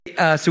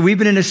So we've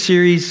been in a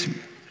series,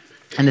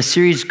 and the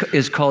series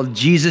is called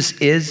Jesus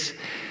Is.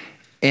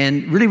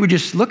 And really, we're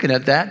just looking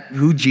at that,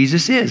 who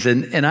Jesus is.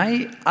 And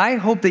I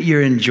hope that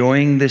you're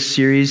enjoying this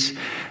series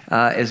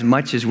as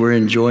much as we're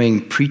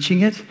enjoying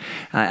preaching it.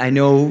 I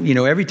know,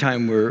 every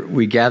time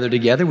we gather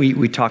together,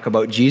 we talk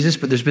about Jesus,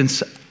 but there's been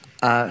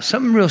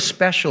something real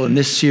special in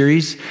this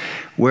series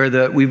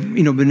where we've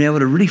been able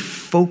to really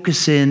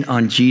focus in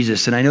on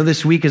Jesus. And I know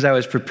this week as I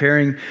was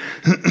preparing,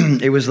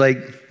 it was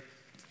like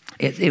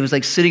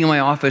sitting in my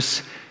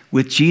office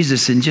with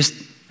Jesus and just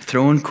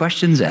throwing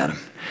questions at him.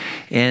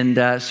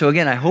 And so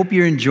again, I hope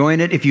you're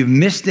enjoying it. If you've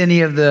missed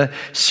any of the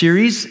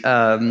series,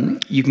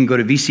 you can go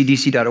to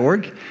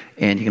vcdc.org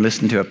and you can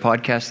listen to a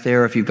podcast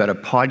there. If you've got a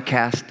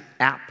podcast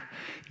app,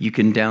 you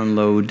can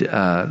download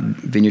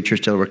Vineyard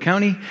Church, Delaware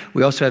County.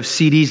 We also have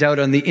CDs out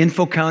on the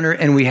info counter,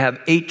 and we have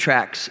 8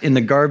 tracks in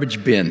the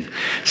garbage bin.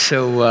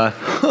 So,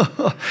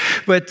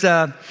 but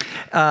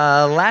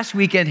last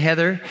weekend,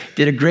 Heather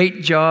did a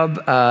great job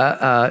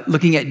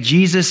looking at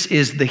Jesus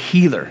is the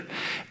healer.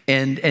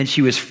 And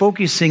she was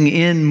focusing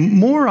in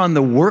more on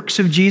the works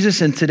of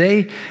Jesus. And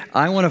today,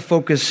 I want to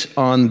focus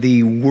on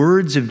the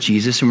words of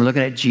Jesus. And we're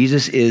looking at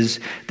Jesus is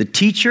the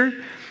teacher.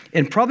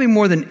 And probably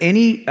more than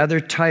any other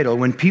title,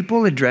 when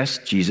people address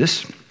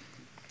Jesus,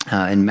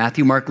 in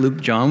Matthew, Mark,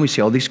 Luke, John, we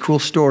see all these cool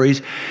stories.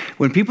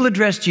 When people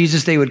address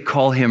Jesus, they would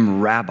call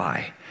him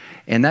rabbi.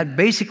 And that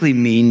basically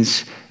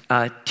means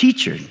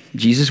teacher.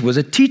 Jesus was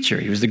a teacher.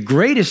 He was the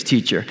greatest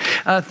teacher.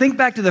 Think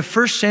back to the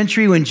first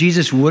century when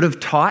Jesus would have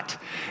taught,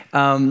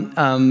 in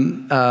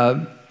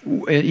the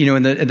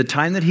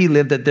time that he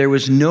lived, that there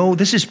was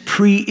this is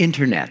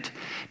pre-internet.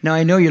 Now,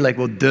 I know you're like,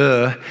 well,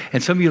 duh.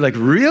 And some of you are like,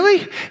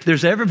 really?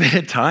 There's ever been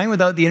a time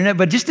without the internet?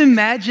 But just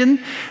imagine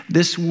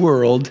this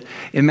world.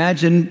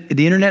 Imagine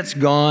the internet's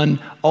gone.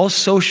 All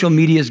social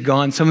media's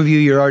gone. Some of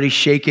you're already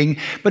shaking.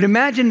 But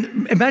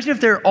imagine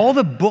if all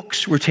the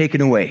books were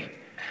taken away.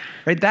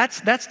 Right?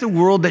 That's the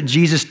world that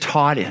Jesus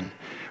taught in.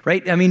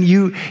 Right? I mean,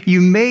 you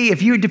may,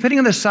 depending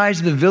on the size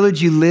of the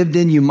village you lived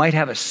in, you might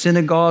have a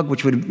synagogue,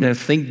 which would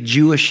think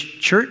Jewish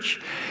church.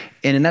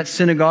 And in that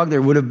synagogue, there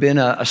would have been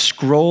a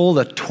scroll,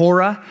 the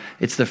Torah.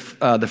 It's the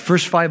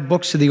first 5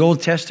 books of the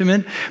Old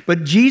Testament.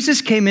 But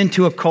Jesus came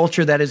into a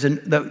culture that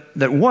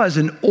was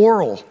an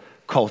oral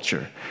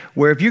culture,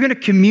 where if you're going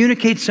to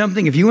communicate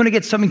something, if you want to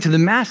get something to the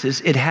masses,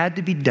 it had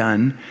to be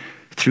done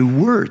through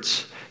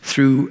words,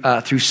 through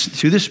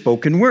the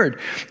spoken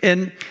word.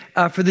 And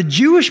for the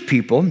Jewish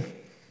people,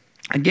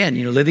 again,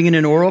 living in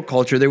an oral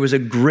culture, there was a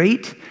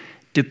great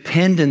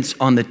dependence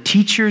on the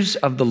teachers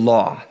of the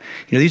law.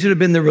 These would have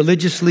been the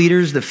religious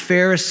leaders, the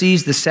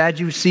Pharisees, the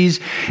Sadducees.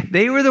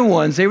 They were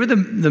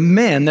the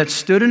men that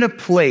stood in a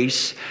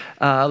place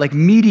like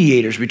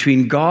mediators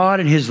between God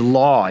and his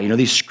law,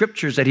 these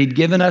scriptures that he'd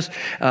given us,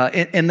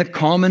 and the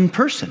common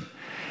person.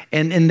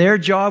 And their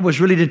job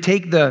was really to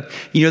take the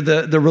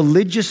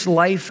religious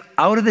life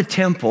out of the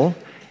temple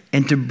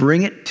and to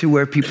bring it to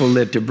where people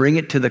live, to bring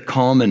it to the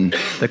common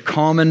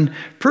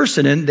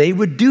person. And they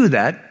would do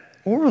that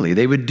orally.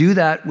 They would do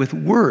that with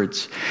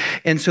words.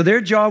 And so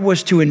their job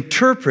was to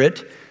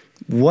interpret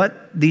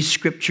what these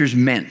scriptures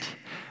meant.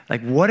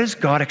 Like, what does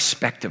God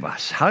expect of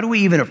us? How do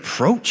we even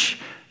approach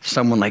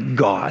someone like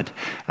God?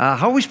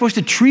 How are we supposed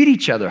to treat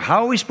each other?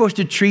 How are we supposed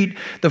to treat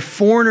the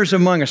foreigners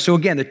among us? So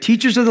again, the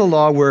teachers of the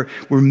law were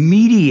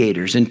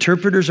mediators,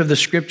 interpreters of the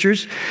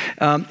scriptures.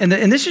 And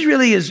this is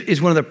really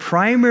is one of the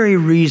primary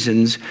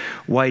reasons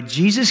why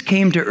Jesus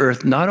came to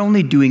earth, not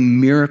only doing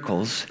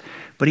miracles,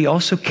 but he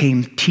also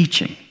came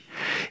teaching.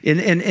 And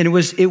it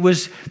was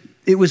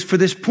for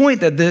this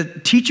point that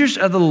the teachers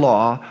of the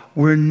law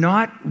were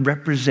not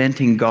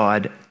representing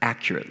God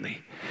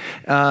accurately.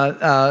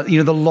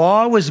 The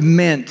law was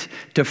meant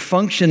to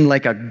function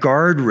like a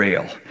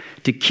guardrail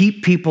to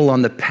keep people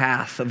on the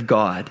path of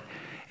God.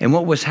 And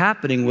what was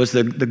happening was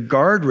the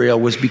guardrail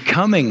was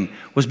becoming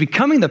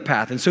the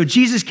path. And so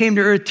Jesus came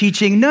to earth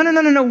teaching,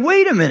 no,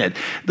 wait a minute.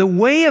 The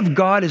way of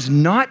God is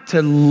not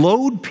to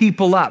load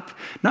people up,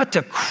 not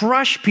to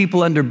crush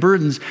people under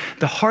burdens.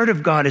 The heart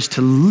of God is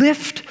to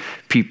lift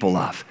people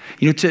up,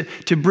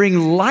 to bring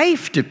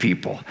life to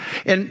people.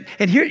 And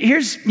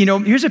here's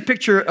a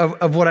picture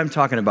of what I'm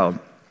talking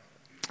about.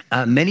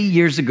 Many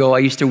years ago, I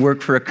used to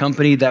work for a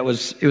company it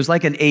was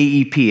like an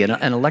AEP,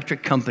 an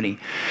electric company.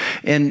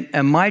 And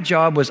my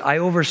job was I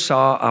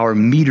oversaw our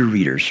meter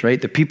readers,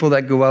 right? The people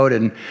that go out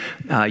and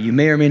you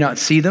may or may not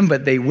see them,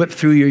 but they whip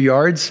through your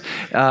yards.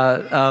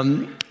 But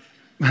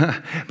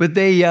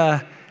they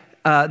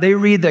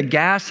read the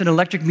gas and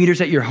electric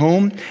meters at your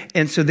home.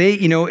 And so they,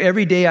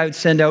 every day I would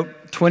send out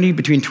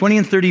between 20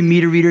 and 30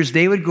 meter readers.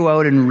 They would go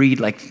out and read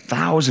like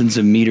thousands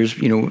of meters,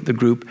 the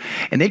group.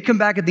 And they'd come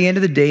back at the end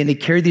of the day and they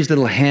carried these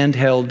little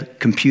handheld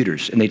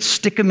computers and they'd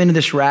stick them into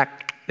this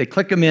rack. They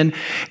click them in.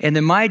 And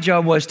then my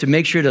job was to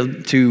make sure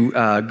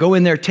to go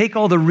in there, take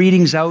all the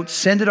readings out,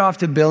 send it off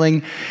to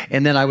billing.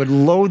 And then I would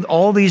load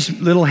all these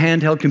little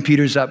handheld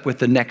computers up with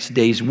the next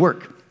day's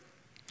work.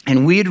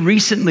 And we had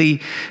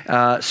recently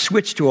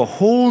switched to a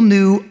whole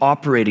new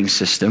operating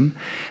system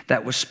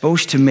that was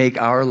supposed to make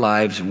our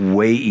lives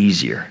way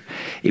easier.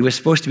 It was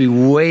supposed to be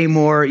way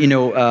more,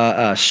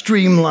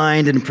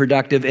 streamlined and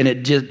productive, and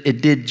it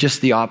did just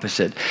the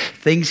opposite.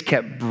 Things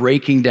kept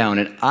breaking down,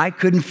 and I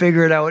couldn't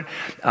figure it out.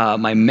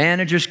 My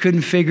managers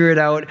couldn't figure it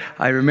out.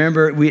 I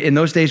remember in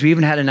those days, we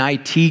even had an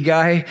IT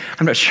guy.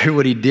 I'm not sure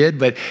what he did,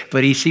 but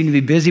he seemed to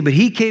be busy. But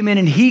he came in,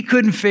 and he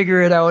couldn't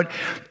figure it out.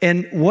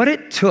 And what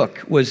it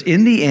took was,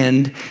 in the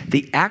end,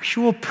 the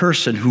actual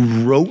person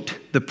who wrote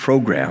the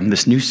program,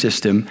 this new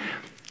system,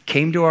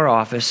 came to our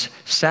office,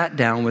 sat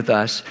down with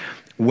us,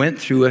 went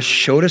through us,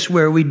 showed us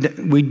where we'd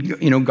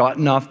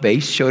gotten off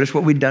base, showed us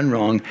what we'd done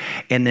wrong,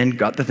 and then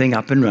got the thing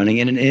up and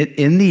running. And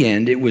in the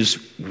end, it was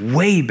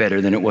way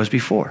better than it was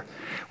before.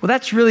 Well,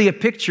 that's really a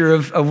picture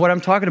of what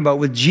I'm talking about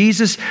with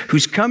Jesus,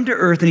 who's come to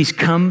earth and he's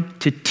come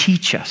to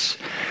teach us,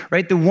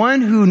 right? The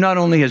one who not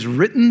only has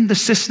written the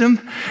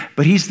system,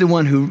 but he's the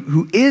one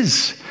who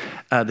is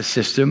the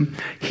system.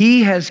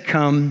 He has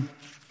come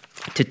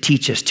to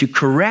teach us, to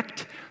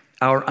correct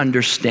our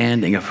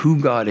understanding of who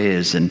God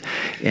is and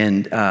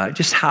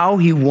just how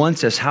he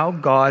wants us, how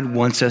God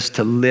wants us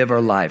to live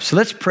our lives. So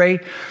let's pray,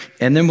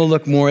 and then we'll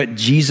look more at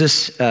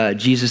Jesus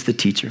the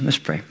teacher. Let's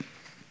pray.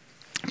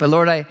 But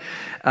Lord,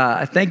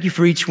 I thank you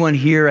for each one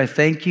here. I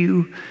thank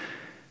you,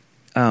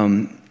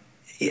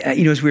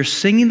 as we're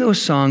singing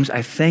those songs,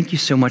 I thank you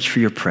so much for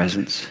your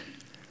presence.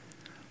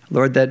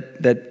 Lord,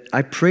 that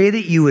I pray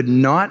that you would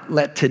not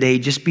let today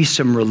just be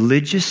some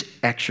religious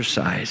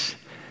exercise,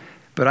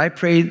 but I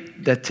pray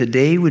that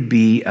today would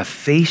be a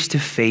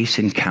face-to-face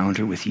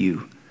encounter with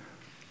you.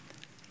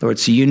 Lord,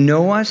 so you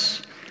know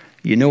us,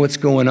 you know what's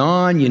going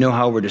on, you know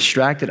how we're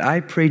distracted. I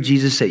pray,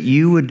 Jesus, that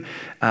you'd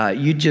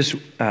just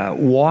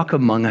walk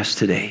among us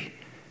today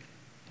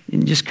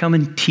and just come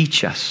and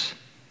teach us.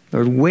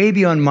 Lord, way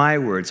beyond my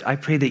words, I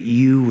pray that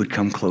you would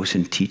come close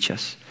and teach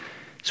us.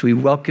 So we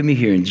welcome you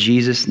here in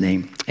Jesus'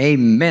 name.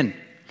 Amen.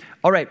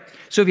 All right.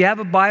 So if you have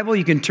a Bible,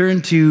 you can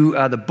turn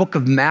to the book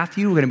of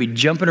Matthew. We're going to be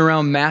jumping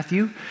around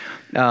Matthew,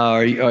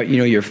 or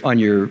you're on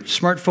your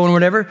smartphone or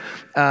whatever.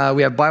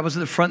 We have Bibles at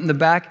the front and the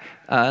back.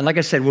 And like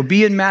I said, we'll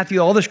be in Matthew.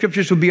 All the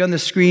scriptures will be on the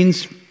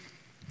screens.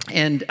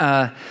 And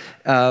one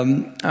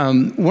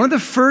of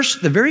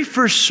the very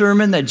first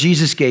sermon that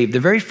Jesus gave, the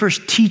very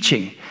first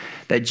teaching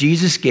that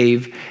Jesus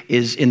gave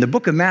is in the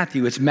book of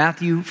Matthew. It's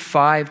Matthew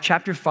 5,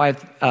 chapter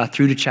 5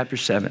 through to chapter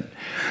 7.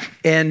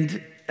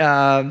 And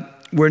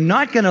we're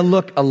not going to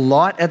look a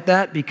lot at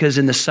that because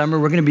in the summer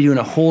we're going to be doing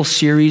a whole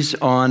series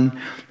on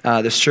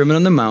the Sermon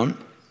on the Mount.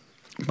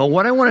 But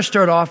what I want to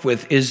start off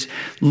with is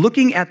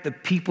looking at the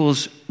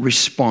people's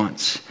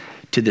response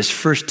to this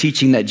first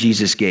teaching that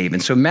Jesus gave.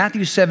 And so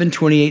Matthew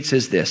 7:28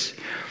 says this: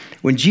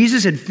 when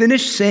Jesus had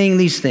finished saying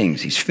these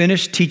things, he's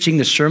finished teaching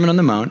the Sermon on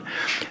the Mount,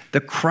 the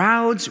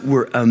crowds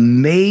were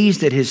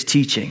amazed at his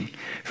teaching,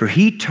 for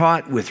he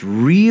taught with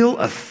real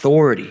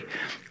authority,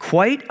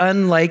 quite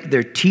unlike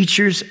their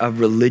teachers of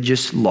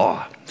religious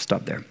law.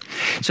 Stop there.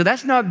 So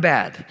that's not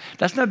bad.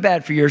 That's not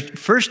bad for your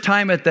first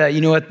time at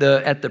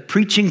the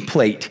preaching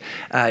plate.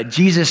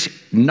 Jesus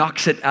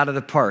knocks it out of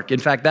the park. In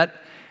fact,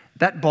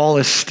 that ball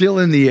is still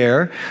in the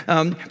air.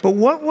 But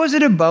what was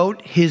it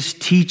about his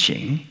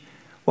teaching?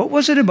 What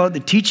was it about the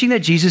teaching that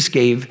Jesus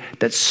gave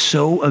that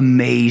so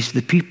amazed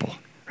the people?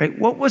 Right?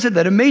 What was it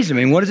that amazed them?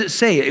 I mean, what does it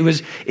say? It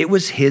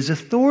was his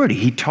authority.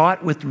 He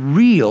taught with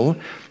real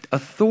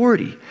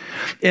authority.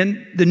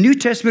 And the New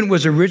Testament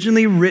was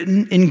originally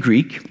written in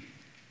Greek,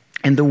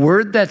 and the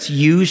word that's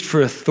used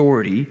for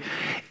authority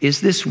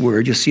is this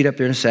word, you'll see it up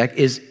there in a sec,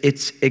 it's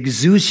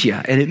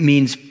exousia, and it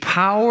means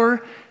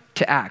power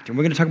to act. And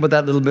we're going to talk about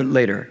that a little bit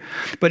later.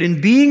 But in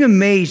being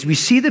amazed, we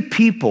see the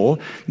people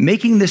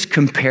making this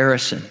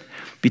comparison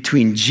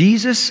between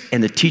Jesus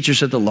and the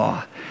teachers of the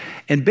law.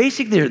 And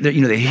basically,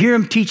 they hear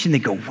him teach and they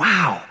go,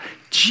 wow,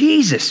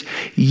 Jesus,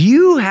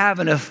 you have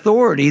an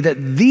authority that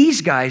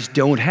these guys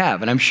don't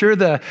have. And I'm sure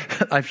the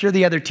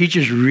other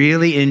teachers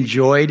really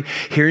enjoyed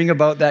hearing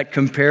about that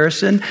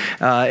comparison.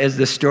 As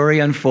the story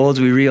unfolds,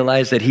 we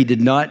realize that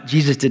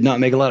Jesus did not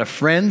make a lot of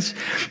friends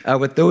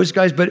with those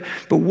guys. But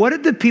what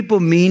did the people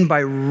mean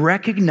by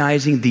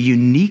recognizing the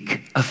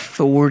unique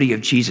authority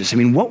of Jesus? I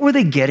mean, what were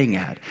they getting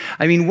at?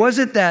 I mean, was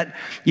it that,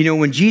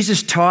 when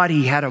Jesus taught,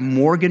 he had a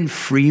Morgan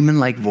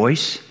Freeman-like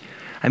voice?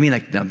 I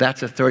mean, now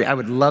that's authority. I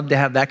would love to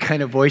have that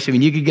kind of voice. I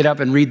mean, you could get up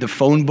and read the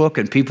phone book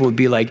and people would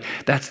be like,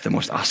 that's the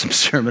most awesome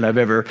sermon I've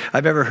ever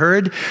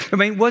heard. I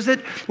mean, was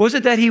it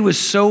that he was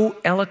so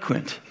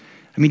eloquent?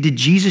 I mean, did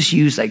Jesus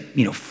use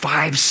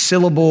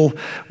 5-syllable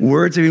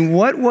words? I mean,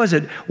 what was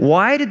it?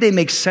 Why did they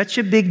make such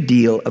a big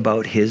deal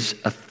about his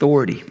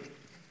authority?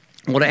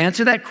 Well, to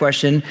answer that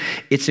question,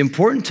 it's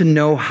important to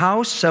know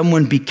how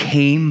someone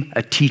became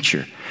a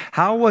teacher.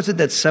 How was it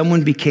that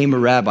someone became a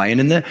rabbi?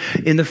 And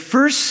in the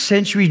first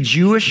century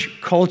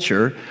Jewish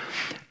culture,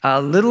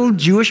 little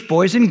Jewish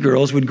boys and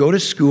girls would go to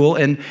school,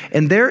 and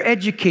their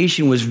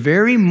education was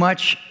very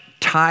much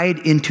tied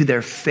into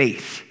their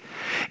faith.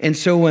 And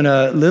so when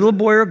a little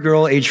boy or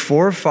girl, age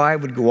 4 or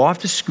 5, would go off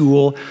to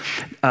school,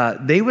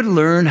 they would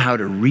learn how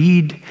to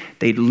read.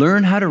 They'd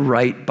learn how to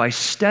write by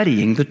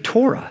studying the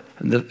Torah.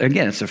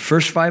 Again, it's the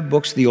first 5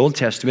 books of the Old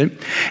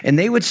Testament. And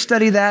they would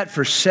study that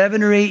for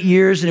 7 or 8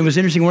 years. And it was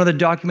interesting, one of the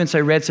documents I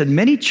read said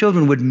many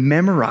children would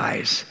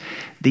memorize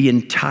the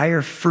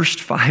entire first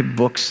 5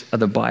 books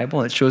of the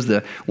Bible. It shows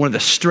one of the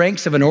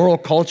strengths of an oral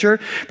culture.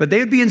 But they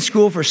would be in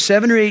school for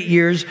 7 or 8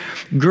 years.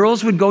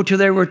 Girls would go till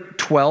they were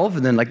 12,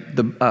 and then like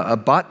a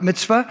bat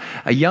mitzvah.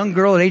 A young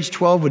girl at age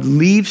 12 would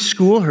leave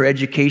school. Her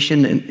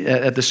education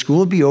at the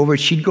school would be over.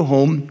 She'd go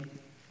home,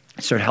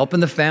 start helping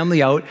the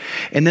family out.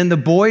 And then the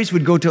boys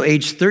would go till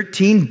age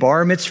 13,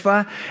 bar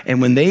mitzvah.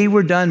 And when they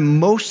were done,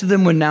 most of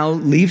them would now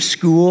leave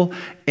school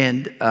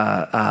and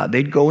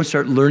they'd go and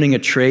start learning a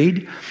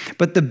trade.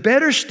 But the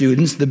better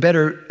students, the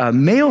better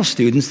male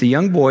students, the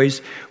young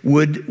boys,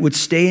 would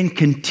stay and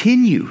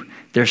continue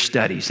their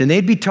studies. And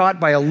they'd be taught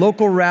by a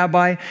local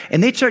rabbi,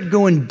 and they'd start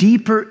going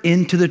deeper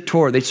into the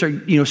Torah. They'd start,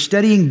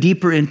 studying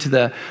deeper into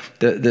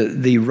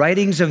the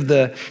writings of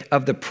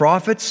the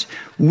prophets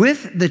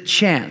with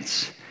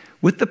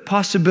the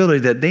possibility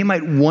that they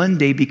might one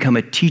day become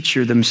a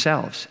teacher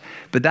themselves.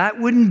 But that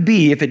wouldn't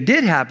be, if it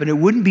did happen, it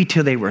wouldn't be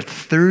till they were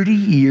 30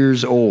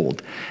 years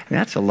old. And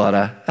that's a lot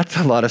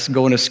of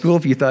going to school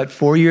if you thought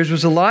 4 years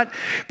was a lot.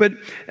 But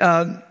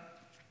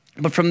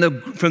from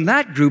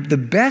that group, the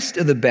best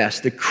of the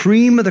best, the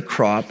cream of the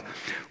crop,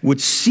 would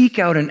seek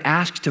out and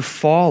ask to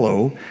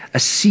follow a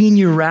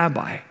senior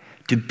rabbi,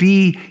 to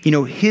be,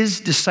 his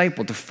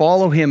disciple, to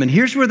follow him. And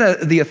here's where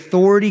the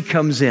authority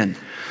comes in.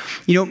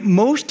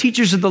 Most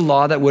teachers of the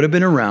law that would have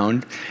been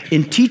around,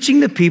 in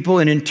teaching the people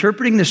and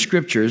interpreting the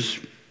scriptures,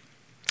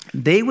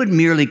 they would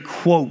merely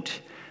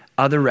quote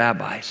other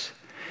rabbis.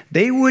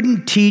 They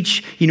wouldn't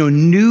teach,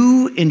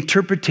 new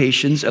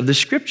interpretations of the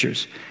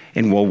scriptures.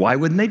 And well, why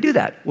wouldn't they do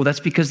that? Well, that's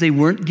because they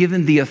weren't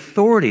given the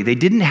authority. They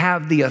didn't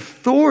have the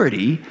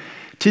authority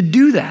to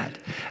do that.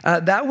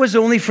 That was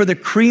only for the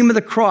cream of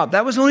the crop.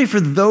 That was only for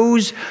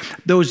those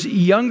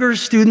younger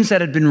students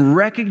that had been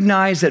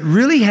recognized, that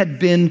really had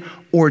been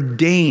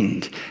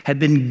ordained, had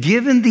been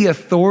given the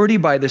authority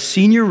by the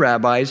senior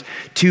rabbis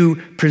to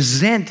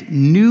present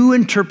new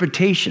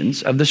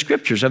interpretations of the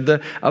scriptures, of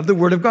the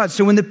Word of God.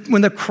 So when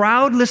the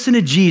crowd listened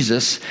to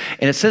Jesus,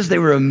 and it says they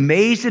were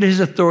amazed at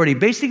his authority,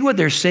 basically what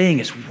they're saying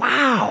is,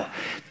 wow,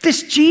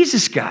 this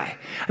Jesus guy.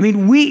 I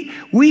mean,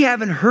 we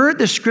haven't heard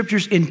the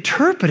scriptures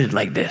interpreted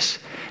like this.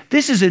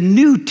 This is a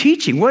new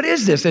teaching. What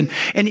is this? And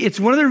it's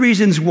one of the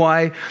reasons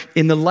why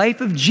in the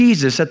life of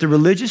Jesus that the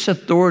religious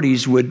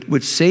authorities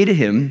would say to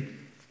him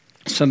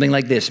something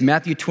like this.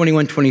 Matthew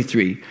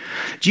 21:23.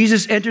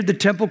 Jesus entered the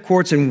temple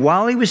courts, and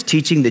while he was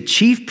teaching, the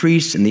chief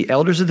priests and the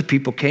elders of the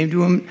people came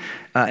to him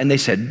and they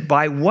said,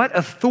 "By what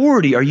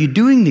authority are you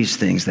doing these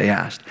things?" they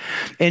asked.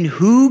 "And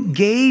who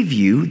gave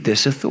you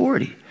this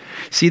authority?"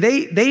 See,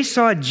 they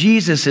saw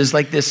Jesus as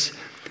like this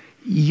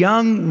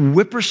young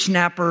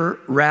whippersnapper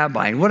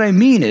rabbi. And what I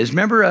mean is,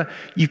 remember,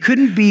 you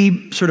couldn't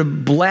be sort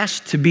of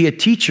blessed to be a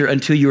teacher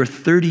until you were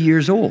 30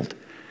 years old.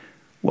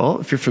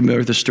 Well, if you're familiar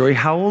with the story,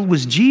 how old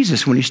was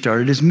Jesus when he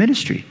started his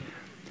ministry?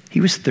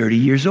 He was 30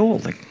 years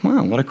old. Like,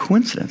 wow, what a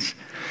coincidence.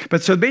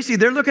 But so basically,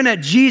 they're looking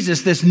at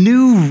Jesus, this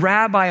new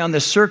rabbi on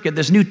the circuit,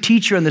 this new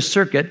teacher on the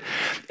circuit,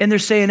 and they're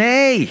saying,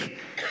 hey,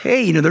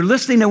 they're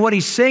listening to what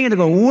he's saying, and they're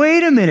going,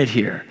 wait a minute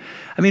here.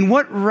 I mean,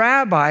 what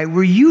rabbi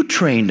were you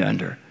trained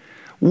under?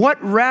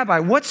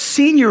 What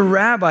senior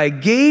rabbi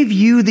gave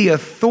you the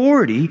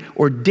authority,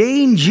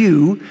 ordained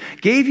you,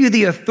 gave you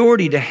the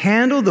authority to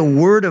handle the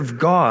Word of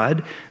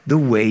God the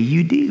way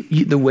you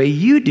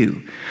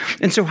do?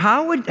 And so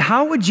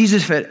how would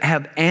Jesus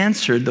have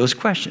answered those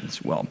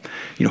questions? Well,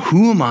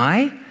 who am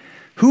I?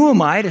 Who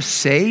am I to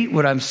say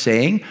what I'm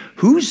saying?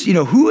 Who is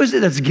it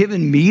that's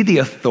given me the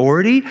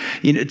authority,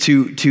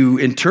 to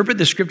interpret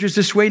the scriptures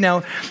this way?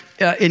 Now,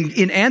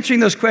 in answering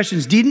those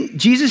questions,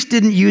 Jesus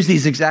didn't use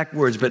these exact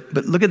words, but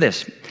look at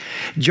this.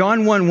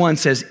 John 1:1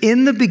 says,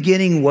 "In the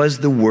beginning was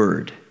the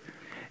Word,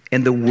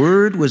 and the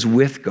Word was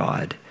with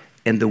God,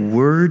 and the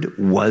Word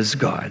was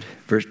God."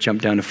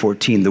 Jump down to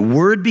 14. "The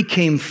Word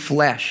became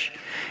flesh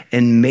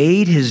and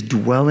made his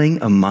dwelling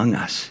among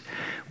us.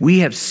 We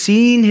have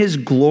seen his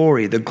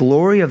glory, the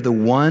glory of the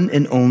one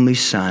and only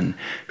Son,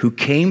 who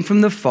came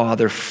from the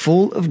Father,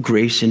 full of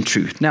grace and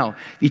truth." Now,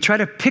 if you try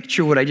to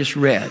picture what I just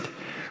read,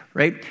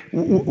 right?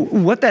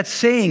 What that's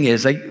saying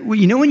is, like,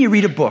 when you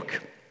read a book,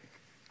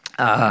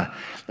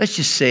 let's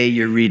just say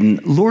you're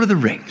reading Lord of the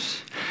Rings.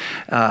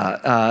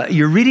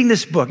 You're reading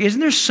this book. Isn't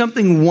there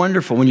something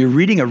wonderful when you're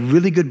reading a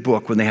really good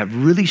book, when they have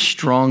really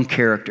strong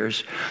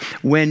characters,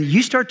 when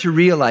you start to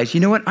realize,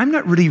 you know what, I'm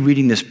not really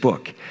reading this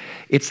book.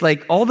 It's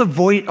like all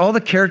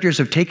the characters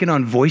have taken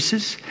on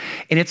voices,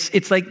 and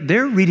it's like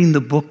they're reading the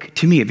book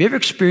to me. Have you ever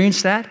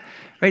experienced that?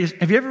 Right?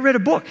 Have you ever read a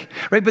book?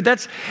 Right?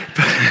 But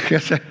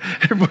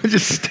everyone's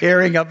just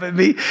staring up at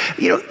me.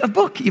 A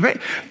book, right?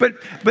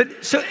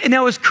 But so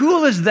now, as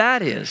cool as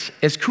that is,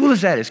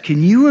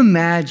 can you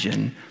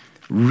imagine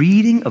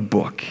reading a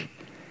book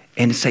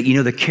And it's like,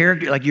 the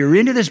character, like you're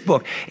into this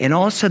book, and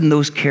all of a sudden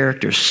those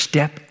characters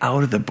step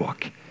out of the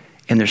book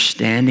and they're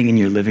standing in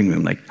your living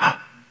room like,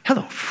 oh,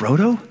 hello,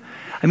 Frodo.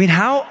 I mean,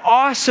 how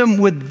awesome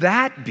would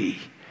that be?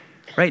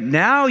 Right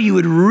now you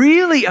would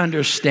really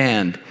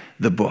understand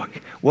the book.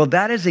 Well,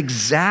 that is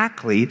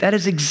exactly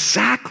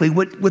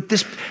what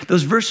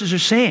those verses are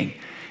saying.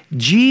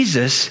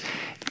 Jesus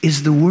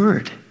is the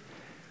Word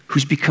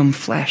who's become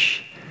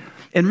flesh.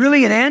 And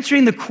really in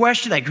answering the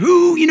question, like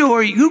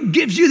who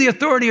gives you the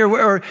authority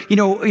or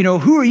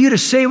who are you to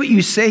say what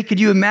you say? Could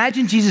you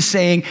imagine Jesus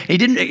saying, he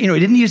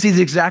didn't use these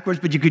exact words,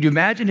 but could you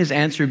imagine his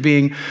answer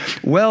being,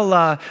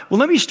 well,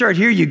 let me start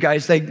here, you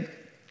guys. Like,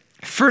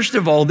 first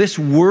of all, this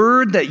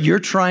word that you're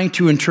trying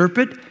to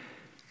interpret,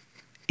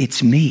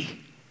 it's me.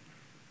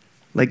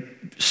 Like,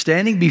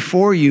 standing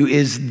before you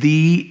is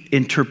the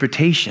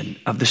interpretation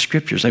of the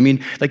scriptures. I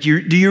mean, like,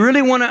 do you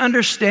really want to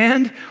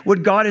understand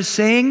what God is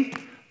saying?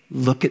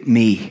 Look at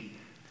me.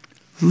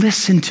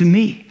 Listen to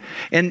me.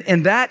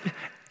 And that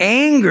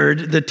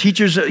angered the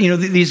teachers,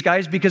 these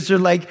guys, because they're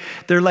like,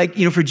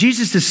 for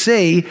Jesus to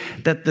say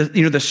that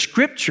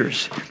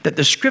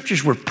the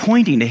scriptures were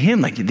pointing to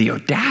him, like the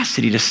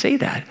audacity to say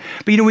that.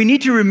 But we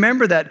need to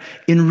remember that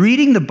in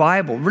reading the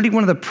Bible, really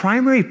one of the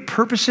primary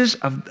purposes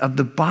of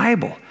the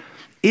Bible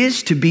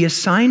is to be a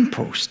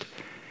signpost.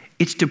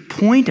 It's to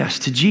point us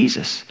to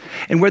Jesus.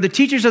 And where the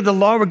teachers of the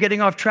law were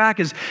getting off track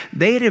is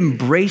they had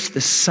embraced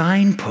the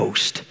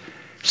signpost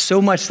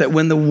so much that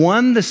when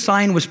the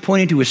sign was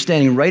pointing to was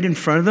standing right in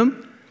front of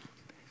them,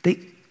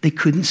 they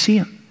couldn't see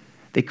him.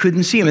 They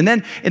couldn't see him. And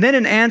then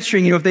in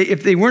answering,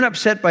 if they weren't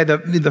upset by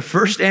the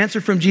first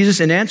answer from Jesus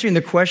and answering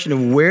the question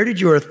of where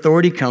did your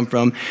authority come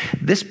from,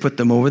 this put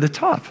them over the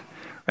top.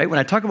 Right? When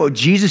I talk about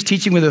Jesus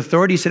teaching with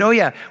authority, he said, oh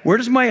yeah, where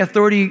does my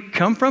authority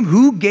come from?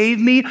 Who gave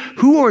me?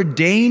 Who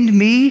ordained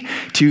me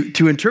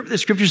to interpret the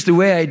scriptures the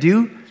way I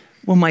do?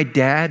 Well, my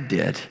dad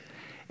did.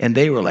 And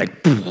they were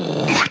like,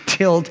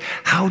 tilled,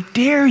 how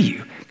dare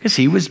you? Because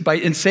he was,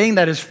 in saying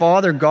that his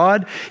father,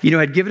 God,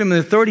 had given him the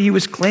authority, he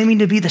was claiming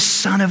to be the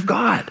Son of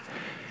God.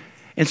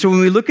 And so when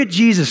we look at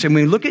Jesus and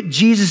we look at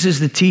Jesus as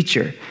the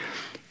teacher,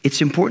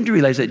 it's important to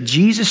realize that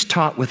Jesus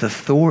taught with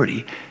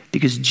authority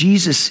because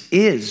Jesus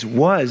is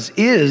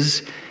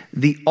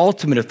the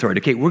ultimate authority.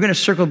 Okay, we're going to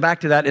circle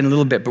back to that in a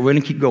little bit, but we're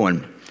going to keep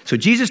going. So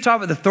Jesus taught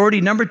with authority.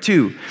 Number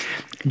 2,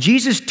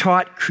 Jesus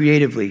taught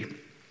creatively.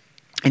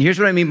 And here's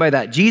what I mean by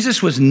that.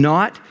 Jesus was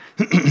not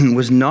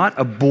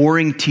a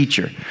boring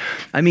teacher.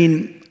 I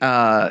mean,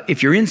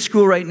 if you're in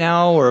school right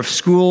now, or if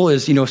school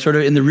is, sort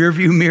of in the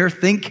rearview mirror,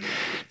 think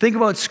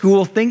about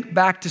school, think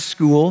back to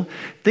school,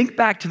 think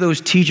back to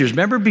those teachers.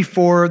 Remember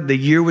before the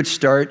year would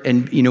start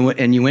and you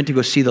went to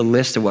go see the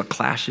list of what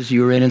classes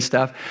you were in and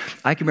stuff?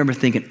 I can remember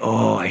thinking,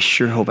 I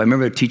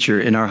remember a teacher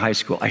in our high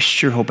school, I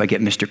sure hope I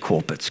get Mr.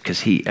 Colpitz,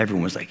 because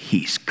everyone was like,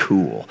 he's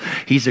cool.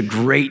 He's a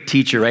great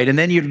teacher, right? And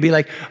then you'd be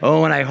like,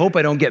 and I hope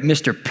I don't get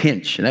Mr.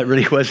 Pinch. And that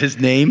really was his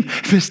name,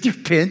 Mr.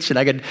 Pinch. And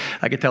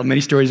I could tell many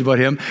stories about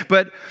him.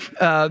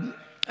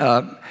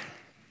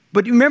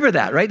 But you remember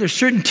that, right? There's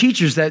certain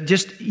teachers that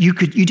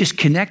you just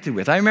connected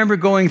with. I remember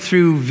going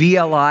through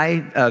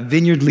VLI,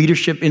 Vineyard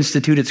Leadership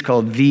Institute. It's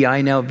called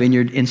VI now,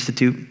 Vineyard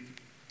Institute.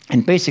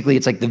 And basically,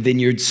 it's like the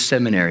Vineyard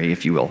Seminary,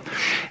 if you will.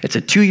 It's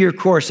a 2-year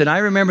course. And I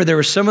remember there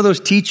were some of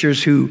those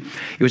teachers who,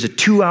 it was a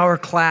 2-hour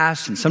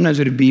class, and sometimes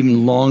it would be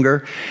even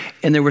longer.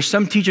 And there were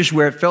some teachers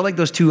where it felt like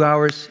those 2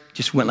 hours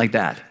just went like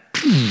that.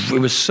 It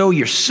was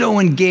you're so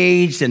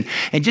engaged, and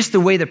just the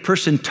way the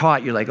person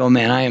taught, you're like, oh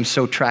man, I am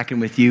so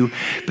tracking with you.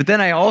 But then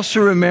I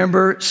also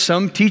remember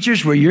some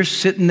teachers where you're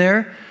sitting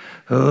there,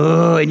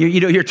 and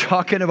you're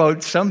talking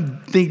about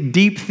some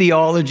deep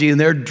theology, and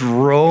they're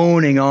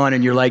droning on,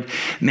 and you're like,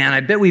 man, I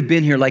bet we've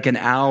been here like an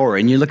hour.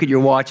 And you look at your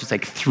watch, it's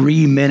like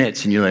 3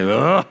 minutes, and you're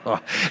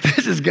like,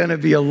 this is going to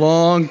be a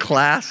long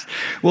class.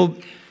 Well,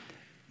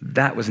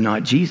 that was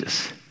not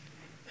Jesus.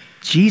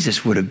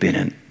 Jesus would have been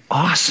an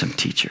awesome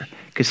teacher,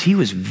 because he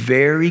was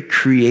very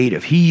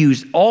creative. He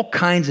used all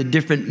kinds of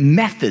different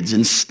methods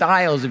and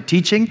styles of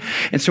teaching.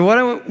 And so what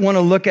I want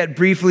to look at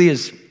briefly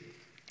is,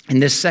 in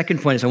this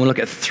second point, is I want to look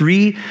at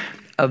 3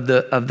 of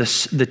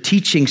the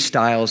teaching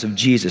styles of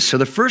Jesus. So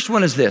the first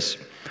one is this.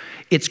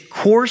 It's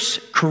course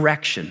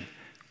correction.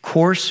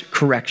 Course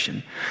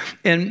correction.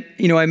 And,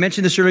 I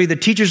mentioned this earlier, the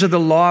teachers of the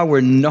law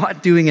were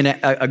not doing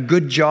a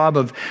good job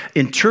of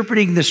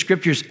interpreting the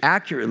scriptures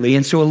accurately.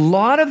 And so a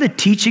lot of the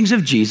teachings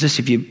of Jesus,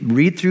 if you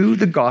read through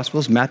the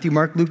Gospels, Matthew,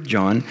 Mark, Luke,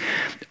 John,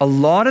 a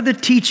lot of the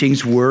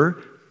teachings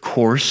were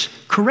course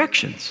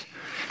corrections.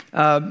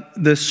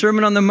 The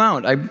Sermon on the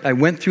Mount, I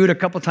went through it a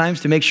couple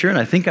times to make sure, and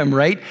I think I'm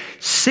right.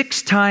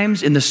 6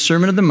 times in the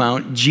Sermon on the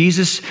Mount,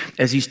 Jesus,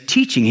 as he's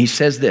teaching, he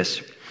says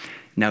this,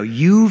 now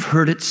you've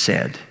heard it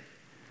said,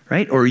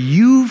 right? Or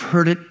you've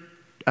heard it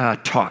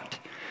taught.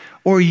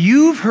 Or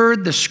you've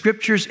heard the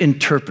scriptures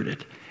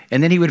interpreted.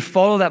 And then he would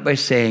follow that by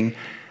saying,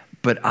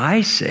 but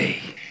I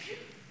say,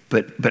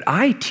 but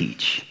I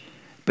teach,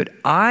 but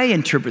I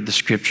interpret the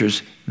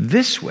scriptures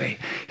this way.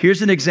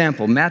 Here's an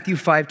example, Matthew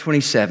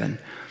 5:27.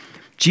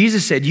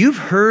 Jesus said, "You've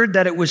heard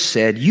that it was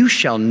said, 'You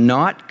shall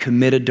not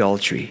commit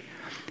adultery.'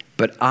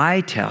 But I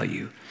tell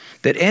you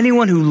that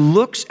anyone who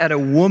looks at a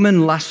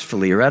woman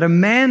lustfully or at a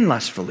man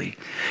lustfully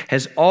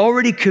has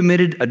already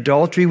committed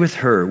adultery with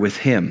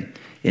him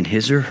in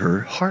his or her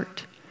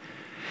heart."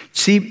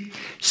 See,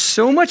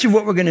 so much of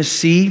what we're going to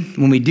see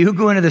when we do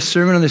go into the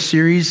Sermon on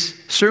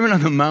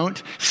the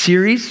Mount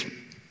series,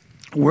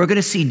 we're going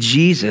to see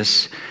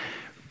Jesus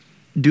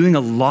doing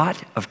a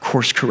lot of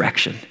course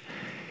correction.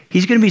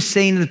 He's going to be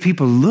saying to the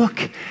people,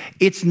 look,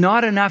 it's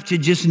not enough to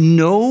just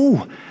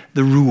know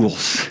the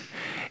rules.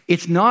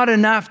 It's not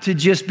enough to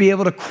just be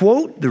able to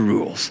quote the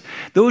rules.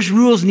 Those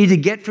rules need to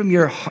get from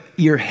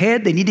your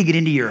head. They need to get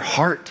into your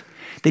heart.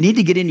 They need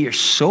to get into your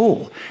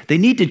soul. They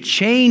need to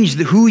change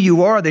who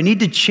you are. They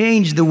need to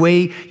change the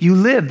way you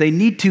live. They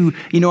need to,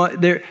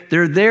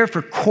 they're there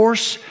for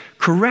course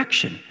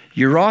correction.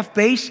 You're off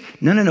base?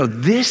 No.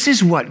 This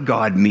is what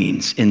God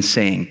means in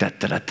saying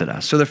da-da-da-da-da.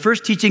 So the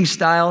first teaching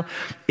style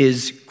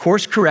is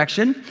course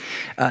correction.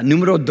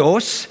 Numero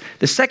dos.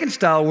 The second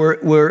style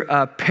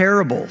were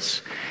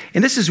parables.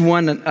 And this is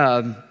one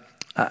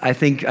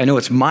I know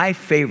it's my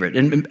favorite.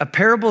 And a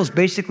parable is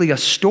basically a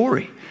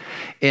story.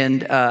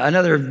 And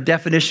another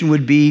definition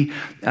would be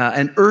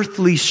an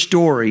earthly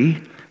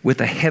story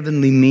with a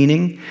heavenly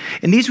meaning.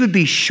 And these would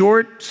be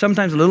short,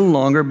 sometimes a little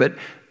longer, but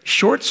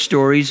short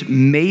stories,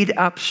 made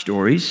up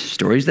stories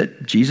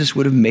that Jesus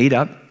would have made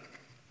up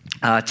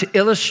to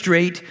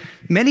illustrate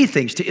many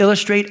things, to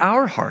illustrate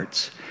our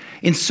hearts.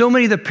 In so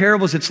many of the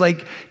parables, it's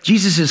like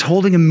Jesus is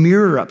holding a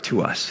mirror up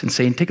to us and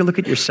saying, take a look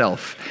at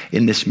yourself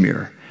in this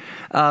mirror.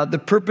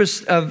 The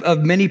purpose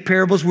of many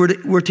parables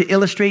were to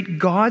illustrate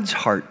God's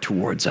heart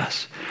towards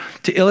us,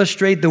 to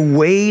illustrate the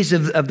ways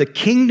of the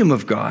kingdom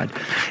of God.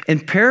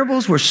 And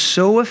parables were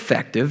so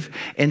effective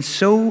and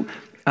so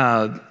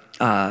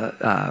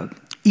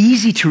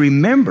easy to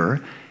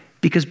remember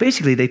because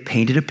basically they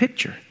painted a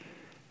picture.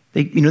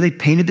 They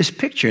painted this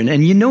picture,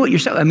 and you know it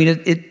yourself. I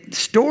mean,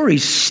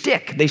 stories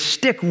stick. They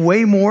stick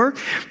way more.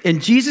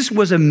 And Jesus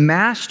was a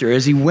master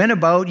as he went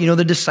about.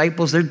 The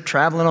disciples, they're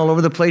traveling all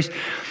over the place.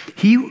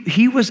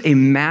 He was a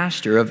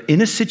master of,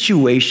 in a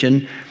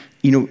situation,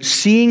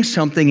 seeing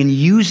something and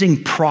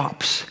using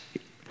props.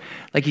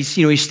 Like he's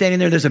standing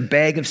there, there's a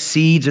bag of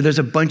seeds, or there's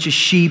a bunch of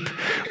sheep,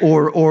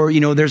 or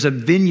there's a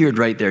vineyard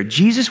right there.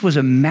 Jesus was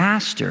a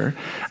master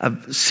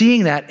of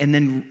seeing that and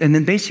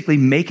then basically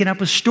making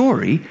up a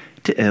story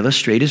to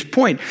illustrate his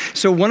point.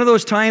 So one of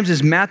those times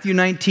is Matthew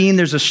 19.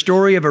 There's a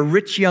story of a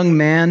rich young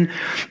man,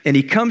 and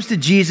he comes to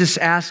Jesus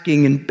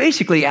asking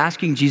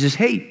Jesus,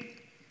 hey,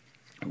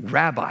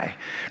 Rabbi,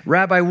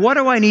 what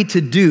do I need to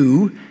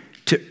do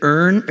to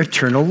earn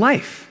eternal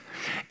life?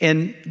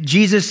 And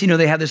Jesus,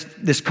 they have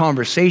this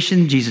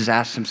conversation. Jesus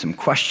asks him some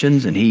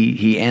questions, and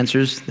he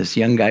answers. This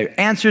young guy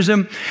answers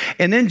him.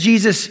 And then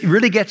Jesus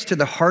really gets to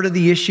the heart of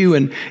the issue.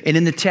 And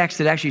in the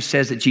text, it actually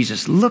says that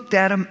Jesus looked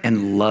at him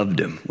and loved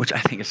him, which I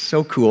think is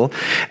so cool.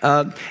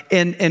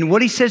 And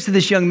what he says to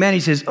this young man, he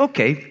says,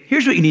 okay,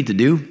 here's what you need to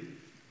do.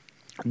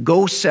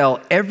 Go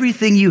sell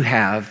everything you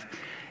have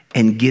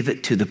and give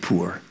it to the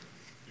poor.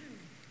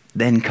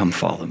 Then come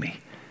follow me.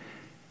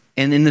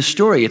 And in the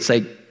story, it's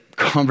like,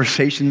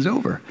 conversation's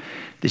over.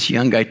 This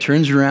young guy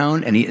turns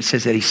around and it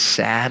says that he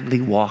sadly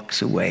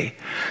walks away.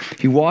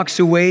 He walks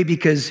away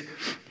because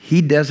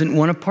he doesn't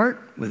want to part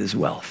with his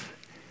wealth.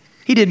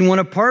 He didn't want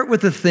to part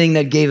with the thing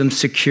that gave him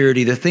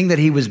security, the thing that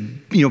he was,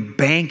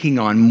 banking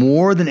on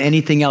more than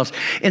anything else.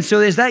 And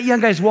so as that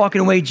young guy's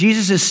walking away,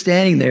 Jesus is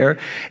standing there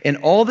and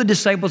all the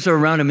disciples are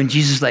around him, and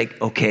Jesus is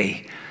like,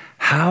 okay,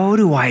 how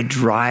do I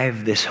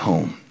drive this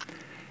home?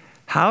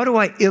 How do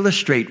I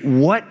illustrate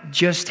what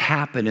just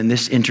happened in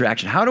this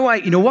interaction? How do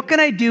I, what can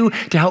I do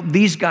to help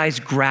these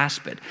guys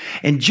grasp it?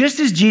 And just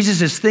as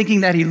Jesus is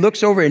thinking that, he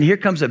looks over and here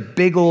comes a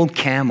big old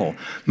camel.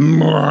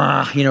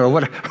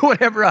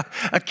 Whatever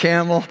a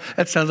camel,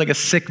 that sounds like a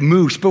sick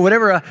moose, but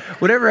whatever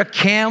a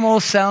camel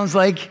sounds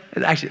like,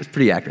 actually it's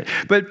pretty accurate.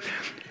 But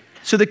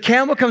so the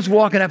camel comes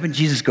walking up and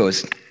Jesus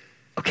goes,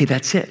 okay,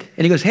 that's it.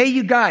 And he goes, hey,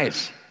 you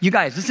guys,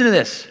 listen to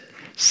this.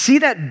 See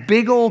that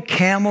big old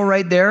camel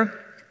right there?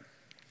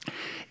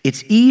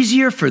 It's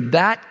easier for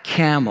that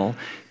camel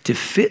to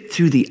fit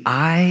through the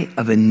eye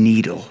of a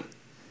needle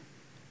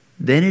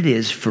than it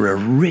is for a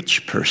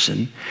rich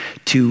person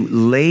to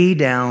lay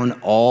down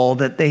all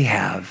that they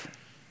have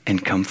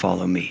and come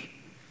follow me.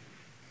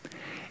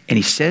 And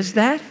he says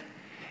that,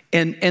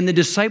 and the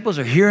disciples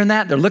are hearing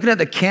that. They're looking at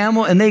the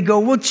camel, and they go,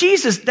 well,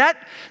 Jesus, that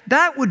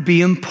would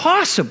be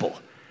impossible.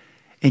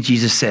 And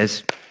Jesus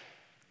says,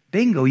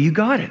 bingo, you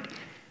got it.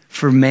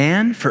 For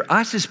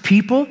us as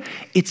people,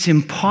 it's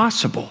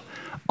impossible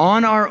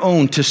on our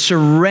own to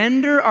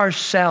surrender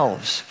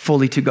ourselves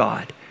fully to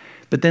God.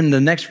 But then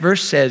the next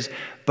verse says,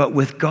 but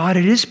with God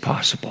it is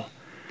possible.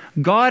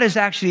 God is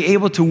actually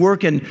able to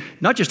work in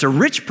not just a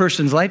rich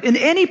person's life, in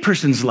any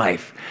person's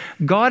life.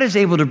 God is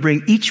able to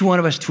bring each one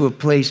of us to a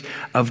place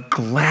of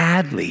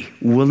gladly,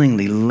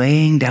 willingly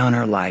laying down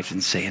our lives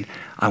and saying,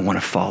 I want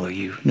to follow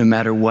you, no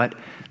matter what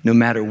no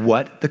matter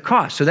what the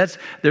cost. So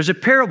there's a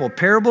parable.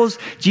 Parables,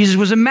 Jesus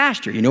was a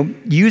master,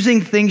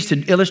 using things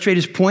to illustrate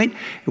his point.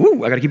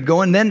 Ooh, I got to keep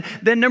going. Then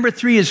number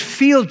 3 is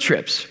field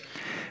trips.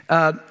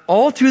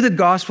 All through the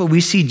gospel,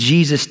 we see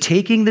Jesus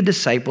taking the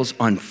disciples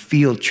on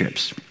field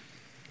trips.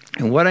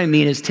 And what I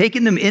mean is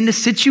taking them into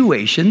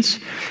situations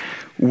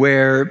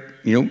where,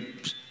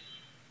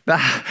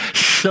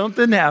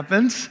 something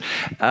happens,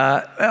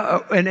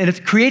 and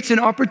it creates an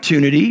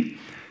opportunity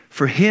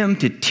for him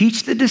to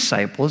teach the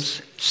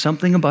disciples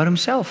something about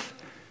himself,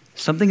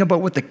 something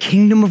about what the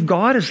kingdom of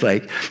God is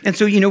like. And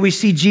so, we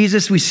see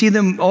Jesus, we see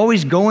them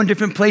always go in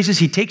different places.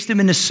 He takes them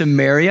into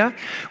Samaria,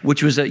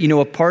 which was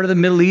a part of the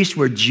Middle East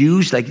where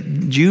Jews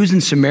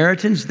and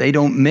Samaritans, they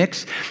don't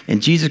mix.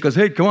 And Jesus goes,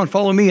 hey, come on,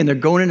 follow me. And they're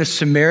going into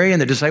Samaria,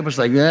 and the disciples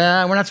are like,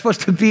 we're not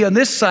supposed to be on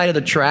this side of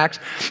the tracks.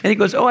 And he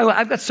goes,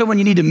 I've got someone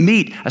you need to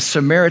meet, a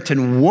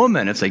Samaritan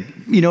woman. It's like,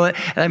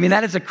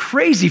 that is a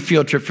crazy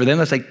field trip for them.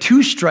 That's like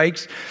 2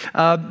 strikes.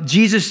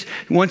 Jesus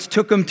once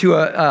took them to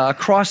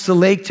across the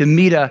lake to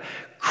meet a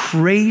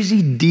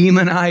crazy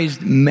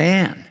demonized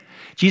man.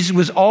 Jesus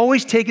was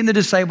always taking the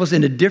disciples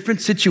into different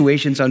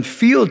situations on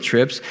field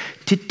trips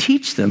to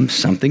teach them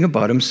something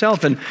about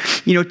himself. And,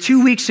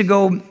 2 weeks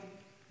ago,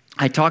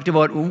 I talked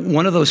about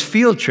one of those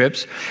field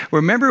trips.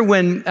 Remember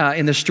when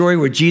in the story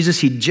where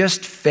Jesus, he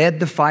just fed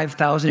the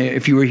 5,000?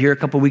 If you were here a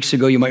couple weeks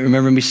ago, you might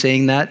remember me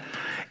saying that.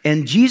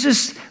 And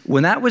Jesus,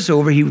 when that was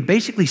over, he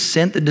basically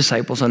sent the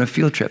disciples on a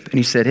field trip. And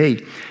he said,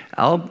 hey,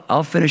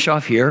 I'll finish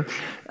off here.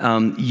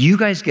 You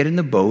guys get in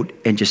the boat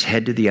and just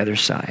head to the other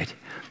side.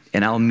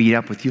 And I'll meet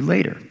up with you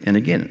later. And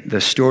again,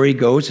 the story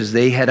goes as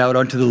they head out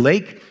onto the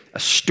lake, a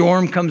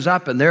storm comes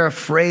up and they're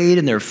afraid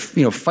and they're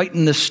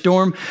fighting the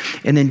storm.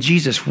 And then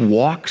Jesus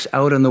walks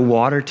out on the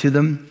water to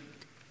them,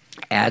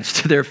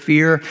 adds to their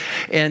fear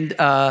and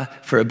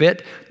for a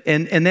bit.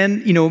 And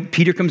then,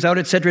 Peter comes out,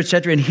 et cetera, et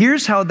cetera. And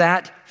here's how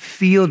that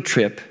field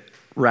trip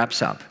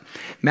wraps up.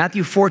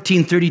 Matthew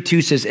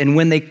 14:32 says, and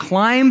when they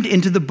climbed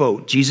into the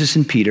boat, Jesus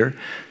and Peter,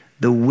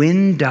 the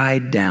wind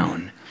died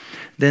down.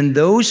 Then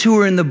those who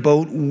were in the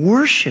boat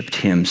worshiped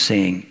him,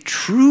 saying,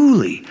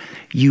 truly,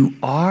 you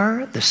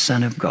are the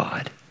Son of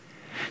God.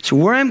 So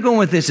where I'm going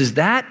with this is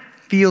that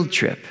field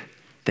trip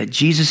that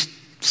Jesus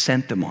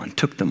sent them on,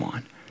 took them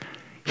on.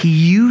 He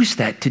used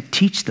that to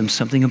teach them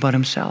something about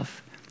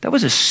himself. That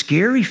was a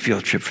scary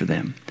field trip for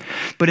them.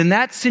 But in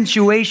that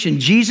situation,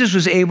 Jesus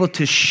was able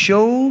to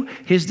show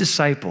his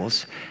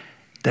disciples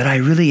that I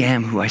really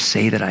am who I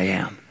say that I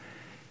am.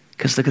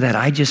 Because look at that,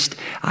 I just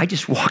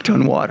walked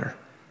on water.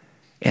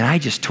 And I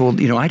just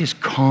I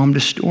just calmed a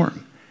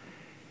storm.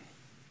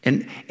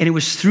 And it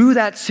was through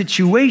that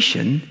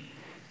situation,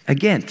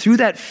 again, through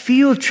that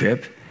field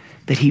trip,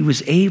 that he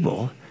was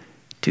able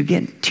to,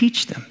 again,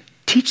 teach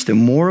them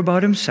more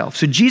about himself.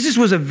 So Jesus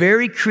was a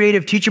very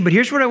creative teacher, but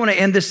here's what I want to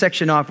end this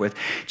section off with.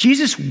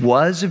 Jesus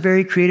was a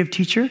very creative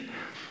teacher,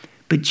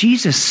 but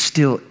Jesus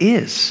still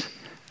is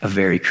a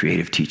very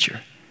creative teacher.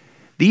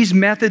 These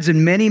methods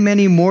and many,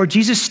 many more,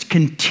 Jesus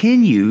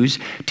continues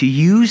to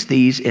use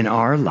these in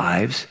our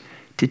lives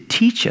to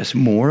teach us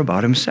more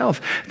about himself.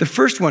 The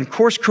first one,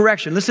 course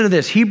correction. Listen to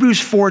this.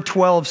 Hebrews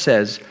 4:12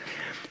 says,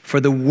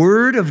 for the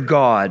word of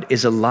God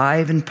is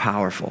alive and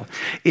powerful.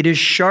 It is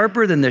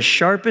sharper than the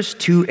sharpest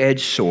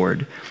two-edged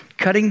sword,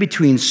 cutting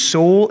between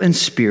soul and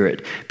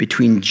spirit,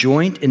 between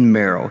joint and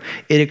marrow.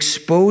 It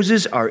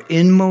exposes our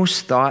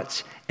inmost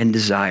thoughts and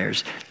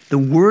desires. The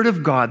word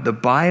of God, the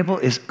Bible,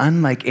 is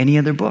unlike any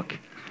other book.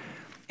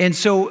 And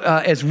so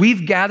as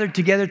we've gathered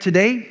together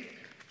today,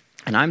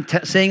 and I'm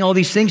saying all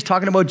these things,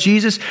 talking about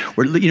Jesus,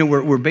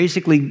 we're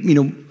basically,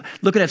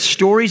 looking at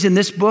stories in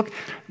this book.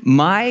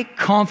 My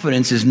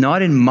confidence is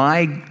not in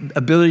my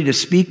ability to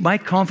speak. My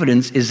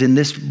confidence is in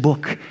this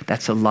book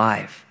that's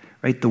alive,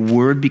 right? The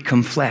word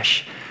become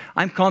flesh.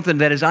 I'm confident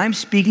that as I'm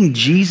speaking,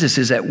 Jesus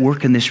is at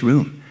work in this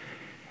room.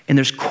 And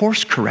there's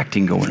course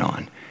correcting going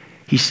on.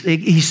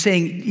 He's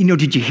saying,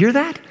 did you hear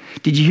that?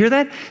 Did you hear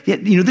that? Yeah,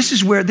 this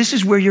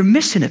is where you're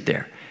missing it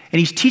there. And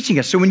he's teaching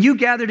us. So when you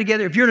gather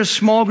together, if you're in a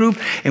small group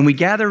and we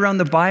gather around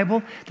the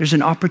Bible, there's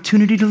an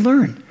opportunity to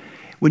learn.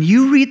 When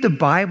you read the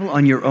Bible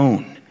on your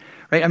own,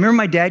 right? I remember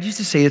my dad used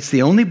to say it's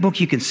the only book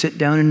you can sit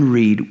down and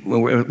read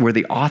where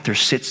the author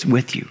sits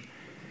with you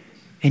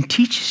and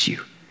teaches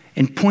you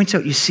and points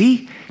out, do you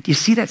see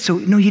that? So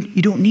no,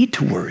 you don't need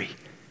to worry.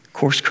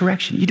 Course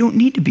correction. You don't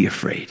need to be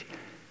afraid.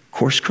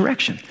 Course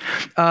correction.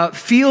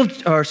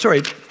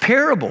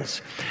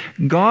 Parables.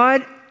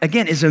 God,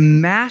 again, is a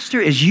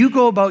master as you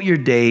go about your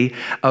day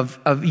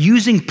of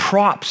using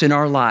props in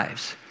our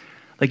lives.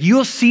 Like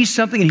you'll see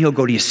something and he'll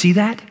go, do you see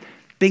that?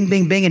 Bing,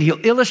 bing, bing. And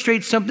he'll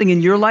illustrate something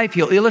in your life.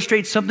 He'll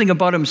illustrate something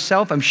about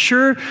himself. I'm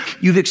sure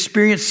you've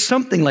experienced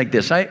something like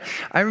this. I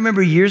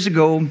remember years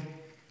ago,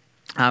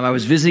 I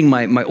was visiting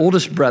my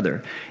oldest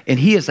brother, and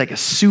he is like a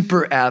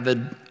super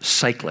avid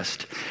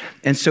cyclist.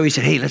 And so he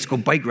said, hey, let's go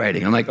bike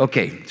riding. I'm like,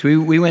 okay. So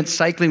we went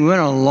cycling. We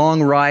went on a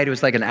long ride. It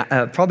was like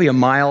probably a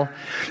mile.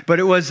 But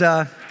it was,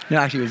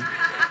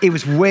 it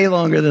was way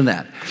longer than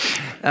that.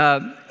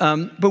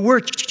 But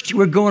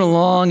we're going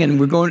along, and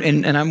we're going,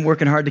 and I'm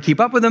working hard to keep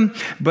up with them.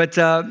 But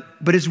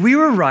as we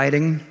were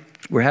riding,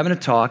 we're having a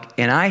talk,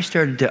 and I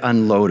started to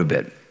unload a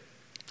bit.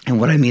 And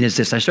what I mean is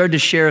this. I started to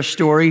share a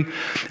story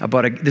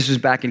about, this was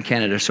back in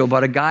Canada, so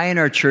about a guy in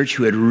our church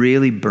who had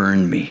really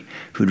burned me,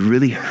 who'd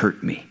really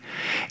hurt me.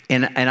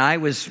 And I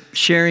was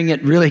sharing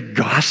it, really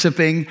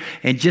gossiping,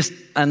 and just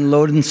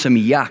unloading some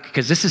yuck,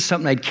 because this is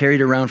something I'd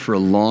carried around for a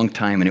long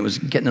time, and it was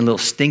getting a little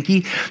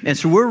stinky. And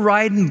so we're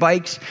riding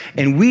bikes,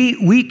 and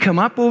we come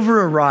up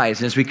over a rise.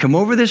 And as we come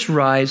over this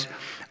rise,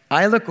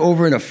 I look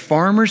over in a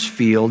farmer's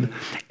field,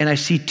 and I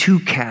see two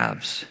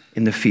calves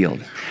in the field.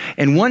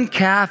 And one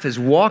calf is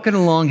walking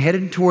along,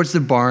 headed towards the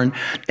barn,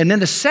 and then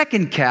the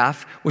second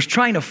calf was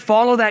trying to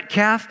follow that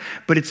calf,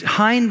 but its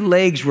hind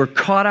legs were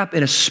caught up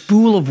in a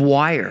spool of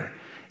wire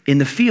in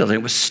the field, and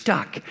it was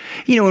stuck.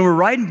 You know, when we're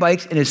riding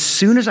bikes, and as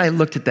soon as I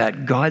looked at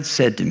that, God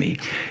said to me,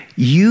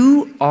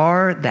 "You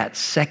are that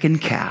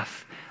second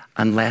calf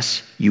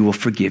unless you will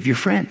forgive your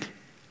friend."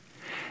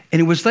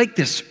 And it was like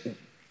this,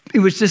 it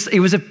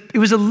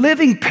was a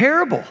living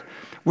parable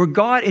where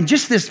God, in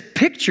just this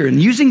picture and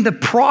using the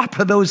prop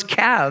of those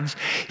calves,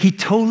 he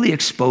totally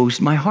exposed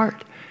my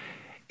heart.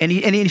 And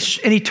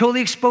he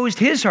totally exposed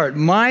his heart.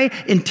 My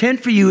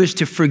intent for you is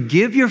to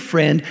forgive your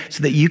friend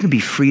so that you can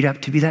be freed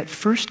up to be that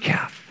first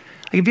calf.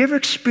 Like, have you ever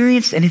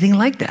experienced anything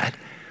like that,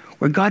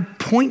 where God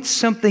points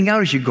something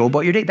out as you go about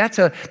your day?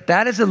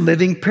 That is a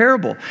living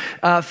parable.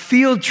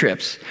 Field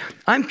trips.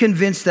 I'm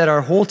convinced that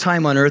our whole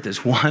time on earth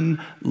is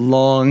one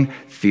long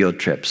field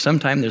trip.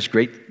 Sometimes there's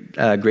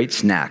great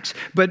snacks.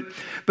 But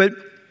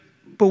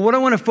what I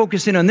want to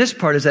focus in on this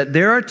part is that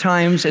there are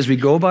times as we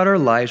go about our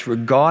lives where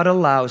God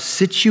allows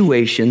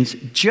situations,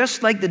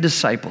 just like the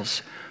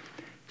disciples,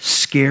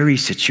 scary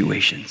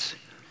situations,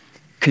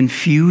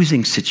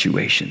 confusing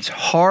situations,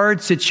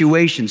 hard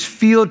situations,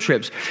 field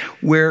trips,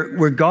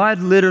 where God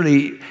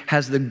literally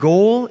has the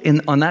goal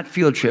on that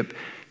field trip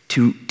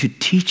to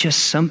teach us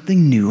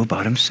something new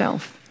about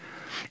himself.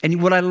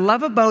 And what I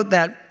love about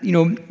that, you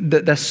know,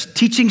 the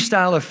teaching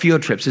style of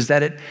field trips is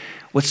that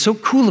what's so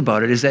cool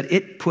about it is that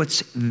it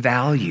puts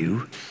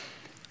value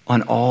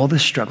on all the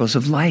struggles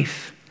of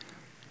life.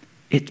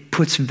 It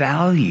puts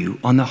value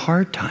on the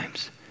hard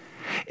times.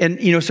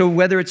 And, you know, so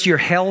whether it's your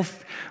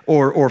health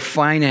or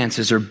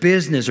finances or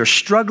business or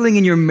struggling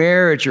in your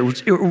marriage or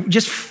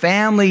just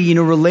family, you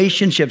know,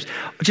 relationships,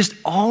 just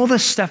all the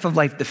stuff of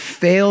life, the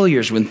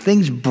failures, when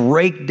things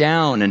break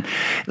down, and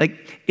like,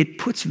 it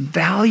puts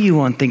value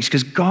on things,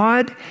 because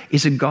God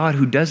is a God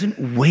who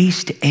doesn't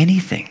waste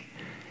anything.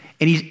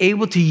 And he's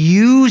able to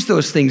use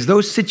those things,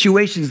 those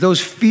situations, those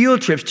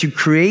field trips to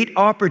create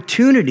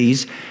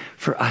opportunities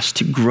for us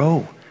to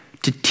grow,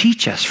 to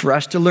teach us, for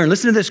us to learn.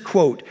 Listen to this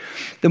quote.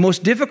 "The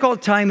most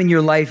difficult time in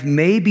your life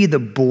may be the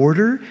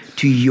border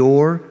to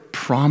your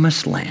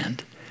promised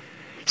land."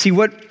 See,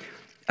 one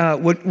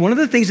of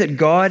the things that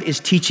God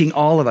is teaching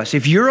all of us,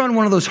 if you're on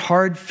one of those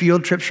hard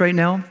field trips right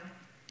now,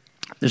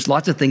 there's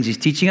lots of things he's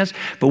teaching us,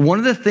 but one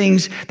of the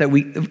things that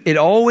it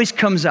always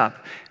comes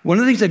up, one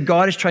of the things that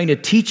God is trying to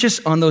teach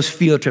us on those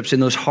field trips in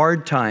those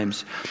hard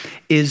times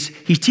is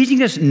he's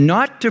teaching us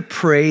not to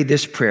pray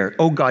this prayer,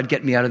 "Oh God,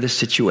 get me out of this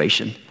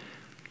situation."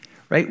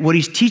 Right? What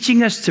he's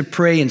teaching us to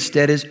pray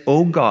instead is,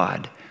 "Oh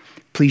God,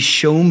 please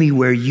show me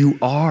where you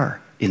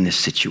are in this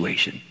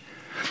situation."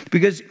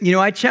 Because, you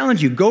know, I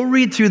challenge you, go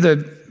read through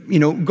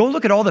go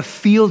look at all the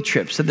field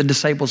trips that the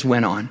disciples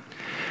went on.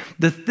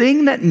 The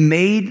thing that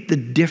made the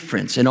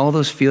difference in all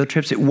those field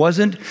trips, it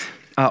wasn't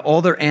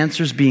all their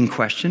answers being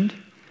questioned.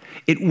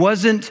 It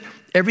wasn't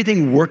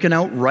everything working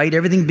out right,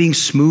 everything being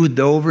smoothed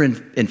over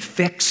and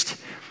fixed.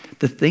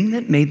 The thing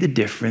that made the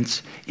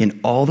difference in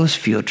all those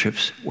field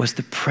trips was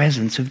the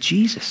presence of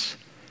Jesus.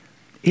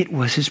 It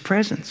was his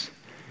presence.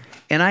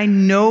 And I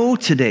know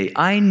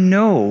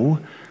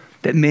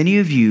that many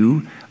of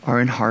you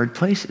are in hard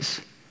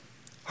places,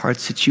 hard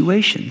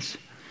situations.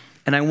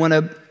 And I want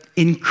to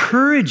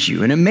encourage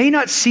you, and it may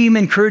not seem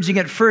encouraging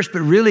at first,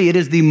 but really it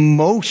is the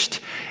most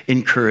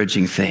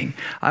encouraging thing.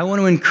 I want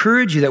to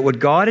encourage you that what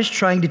God is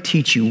trying to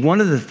teach you,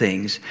 one of the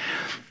things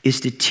is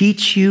to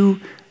teach you,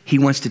 he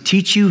wants to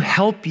teach you,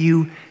 help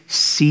you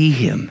see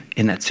him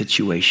in that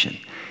situation.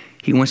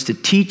 He wants to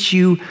teach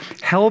you,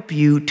 help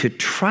you to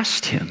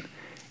trust him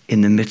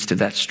in the midst of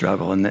that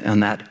struggle and on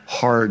that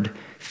hard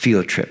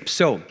field trip.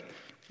 So,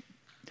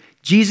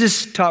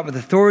 Jesus taught with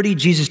authority.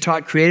 Jesus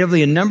taught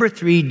creatively. And number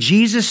 3,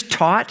 Jesus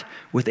taught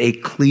with a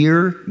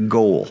clear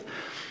goal.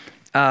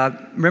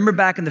 Remember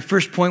back in the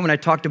first point when I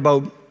talked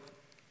about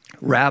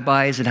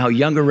rabbis and how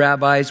younger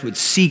rabbis would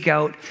seek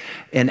out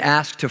and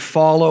ask to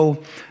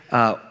follow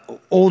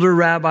older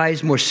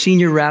rabbis, more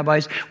senior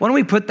rabbis. Why don't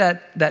we put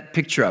that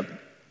picture up?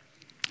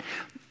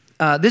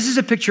 This is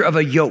a picture of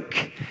a yoke.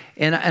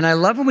 And I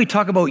love when we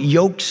talk about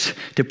yokes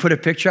to put a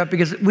picture up,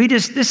 because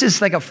this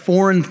is like a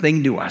foreign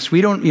thing to us.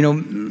 We don't,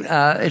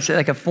 it's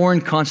like a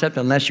foreign concept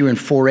unless you're in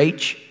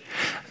 4-H.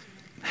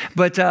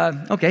 But,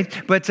 okay.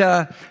 But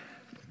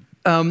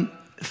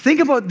think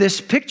about this.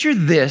 Picture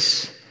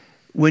this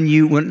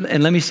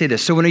and let me say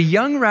this. So when a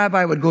young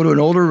rabbi would go to an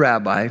older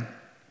rabbi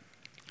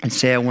and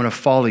say, I want to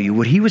follow you,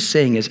 what he was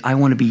saying is, I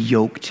want to be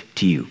yoked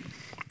to you,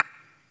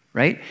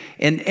 right?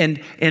 And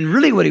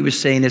really what he was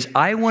saying is,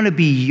 I want to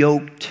be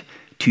yoked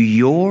to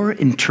your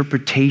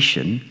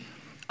interpretation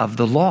of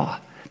the law.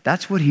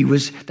 That's what he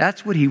was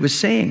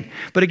saying.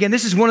 But again,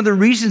 this is one of the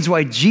reasons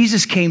why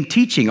Jesus came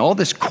teaching all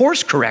this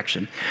course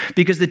correction,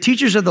 because the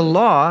teachers of the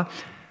law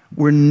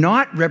were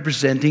not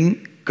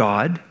representing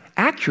God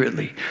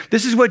accurately.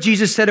 This is what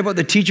Jesus said about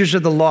the teachers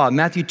of the law.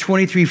 Matthew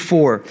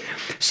 23:4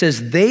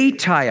 says,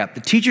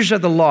 the teachers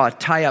of the law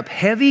tie up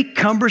heavy,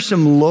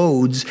 cumbersome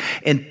loads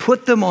and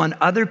put them on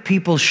other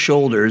people's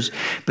shoulders,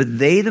 but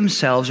they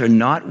themselves are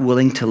not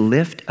willing to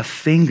lift a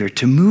finger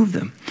to move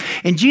them.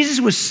 And Jesus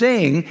was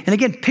saying, and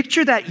again,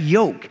 picture that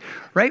yoke,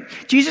 right?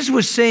 Jesus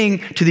was saying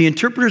to the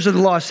interpreters of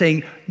the law,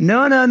 saying,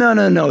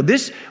 no.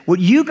 What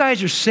you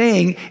guys are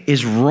saying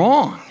is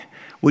wrong.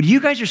 What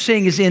you guys are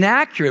saying is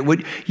inaccurate.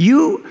 What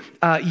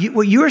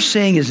you're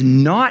saying is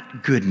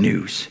not good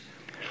news,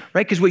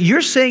 right? Because what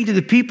you're saying to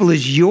the people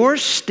is your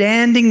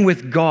standing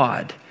with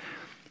God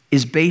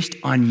is based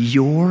on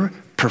your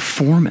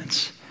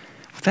performance.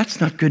 Well,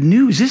 that's not good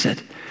news, is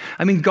it?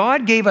 I mean,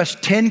 God gave us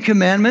 10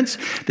 commandments.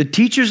 The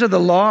teachers of the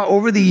law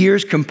over the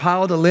years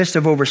compiled a list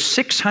of over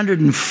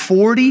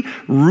 640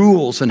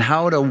 rules on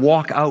how to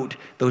walk out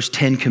those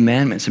 10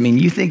 commandments. I mean,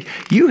 you think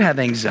you have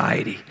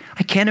anxiety.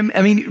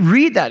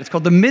 Read that. It's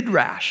called the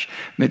Midrash.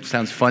 It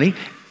sounds funny,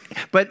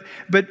 but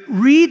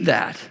read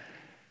that.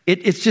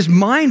 It's just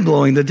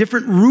mind-blowing, the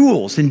different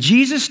rules. And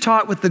Jesus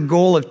taught with the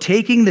goal of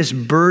taking this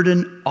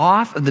burden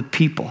off of the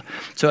people.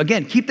 So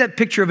again, keep that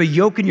picture of a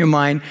yoke in your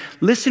mind.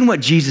 Listen what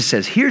Jesus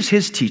says. Here's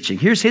his teaching.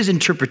 Here's his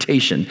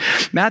interpretation.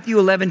 Matthew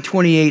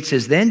 11:28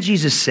 says, then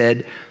Jesus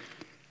said,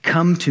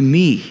 come to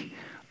me,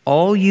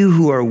 all you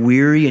who are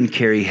weary and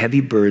carry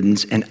heavy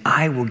burdens, and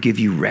I will give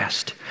you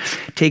rest.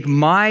 Take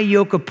my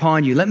yoke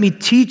upon you. Let me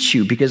teach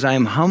you, because I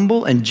am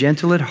humble and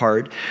gentle at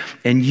heart,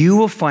 and you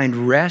will find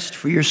rest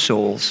for your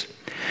souls.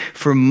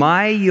 For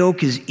my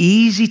yoke is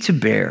easy to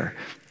bear,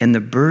 and the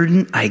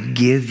burden I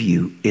give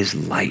you is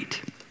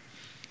light.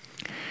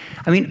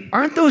 I mean,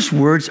 aren't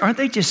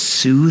they just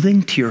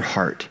soothing to your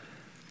heart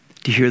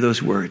to hear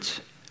those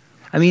words?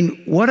 I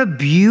mean, what a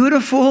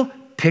beautiful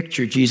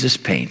picture Jesus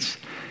paints.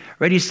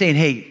 Right? He's saying,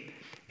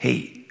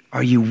 hey,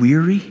 are you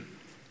weary?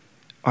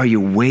 Are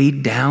you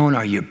weighed down?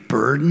 Are you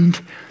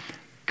burdened?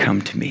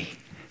 Come to me.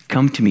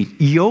 Come to me.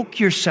 Yoke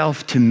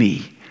yourself to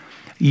me.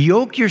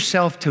 Yoke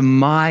yourself to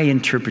my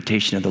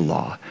interpretation of the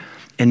law.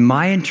 And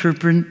my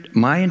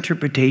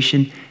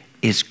interpretation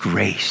is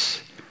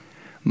grace.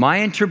 My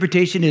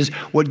interpretation is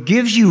what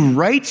gives you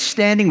right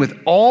standing with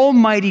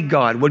Almighty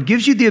God, what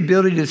gives you the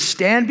ability to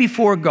stand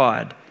before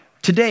God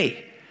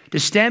today, to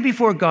stand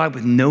before God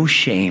with no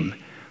shame,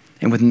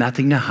 and with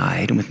nothing to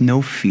hide, and with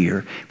no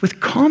fear, with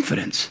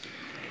confidence.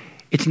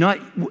 It's not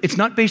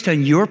based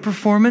on your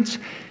performance.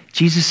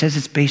 Jesus says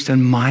it's based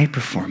on my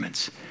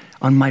performance,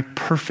 on my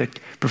perfect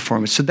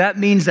performance. So that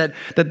means that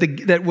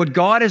what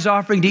God is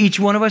offering to each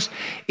one of us,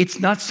 it's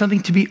not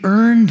something to be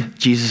earned,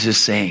 Jesus is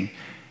saying.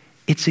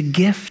 It's a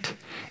gift.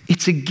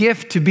 It's a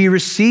gift to be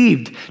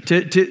received,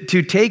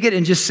 to take it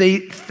and just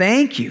say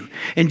thank you.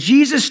 And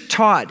Jesus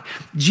taught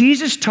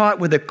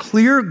with a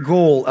clear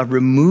goal of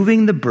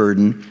removing the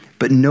burden.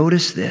 But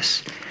notice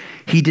this,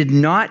 he did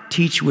not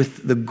teach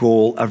with the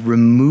goal of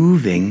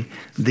removing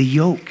the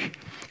yoke.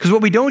 Because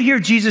what we don't hear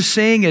Jesus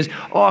saying is,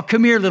 oh,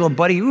 come here, little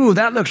buddy. Ooh,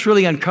 that looks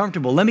really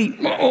uncomfortable. Let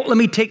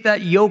me take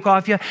that yoke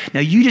off you.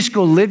 Now you just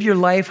go live your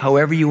life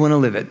however you want to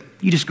live it.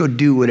 You just go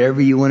do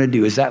whatever you want to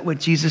do. Is that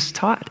what Jesus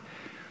taught?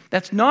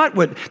 That's not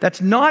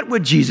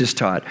what Jesus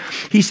taught.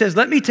 He says,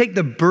 let me take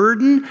the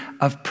burden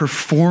of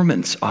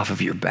performance off of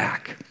your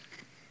back.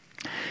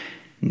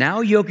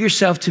 Now yoke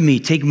yourself to me.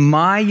 Take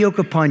my yoke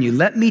upon you.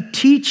 Let me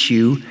teach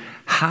you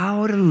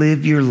how to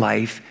live your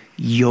life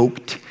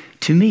yoked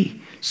to me.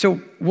 So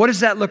what does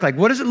that look like?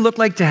 What does it look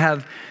like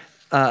to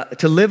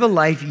live a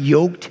life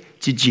yoked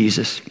to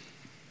Jesus?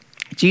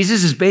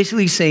 Jesus is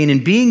basically saying,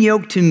 in being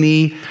yoked to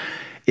me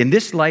in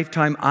this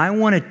lifetime, I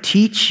want to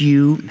teach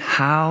you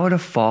how to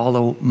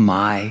follow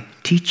my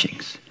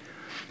teachings.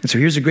 And so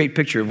here's a great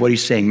picture of what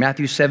he's saying.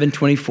 Matthew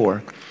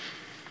 7:24.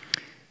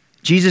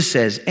 Jesus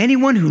says,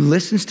 anyone who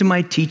listens to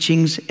my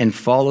teachings and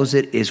follows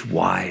it is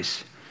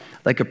wise,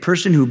 like a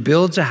person who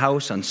builds a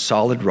house on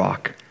solid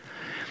rock.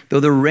 Though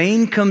the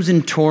rain comes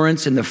in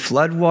torrents and the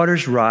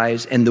floodwaters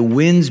rise and the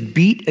winds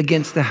beat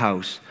against the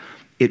house,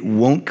 it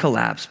won't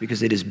collapse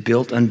because it is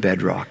built on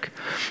bedrock.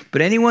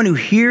 But anyone who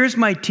hears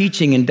my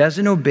teaching and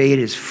doesn't obey it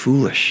is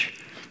foolish,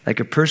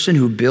 like a person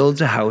who builds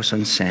a house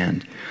on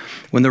sand.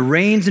 When the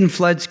rains and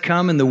floods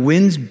come and the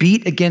winds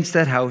beat against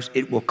that house,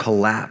 it will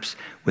collapse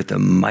with a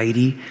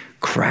mighty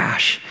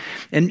crash.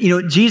 And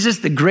Jesus,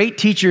 the great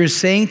teacher, is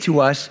saying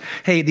to us,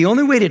 hey, the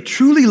only way to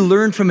truly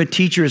learn from a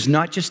teacher is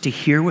not just to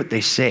hear what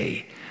they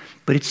say,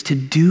 but it's to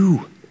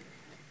do.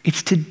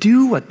 It's to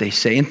do what they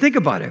say. And think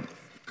about it.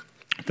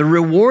 The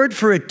reward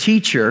for a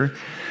teacher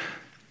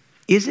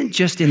isn't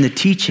just in the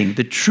teaching.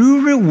 The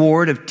true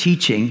reward of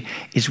teaching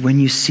is when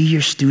you see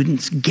your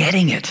students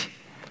getting it,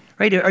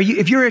 right?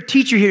 If you're a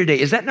teacher here today,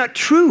 is that not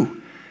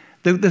true?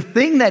 The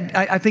thing that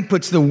I think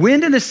puts the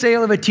wind in the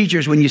sail of a teacher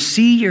is when you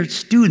see your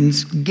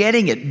students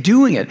getting it,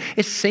 doing it.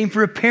 It's the same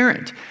for a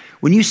parent.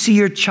 When you see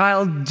your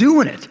child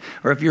doing it,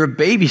 or if you're a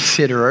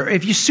babysitter, or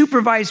if you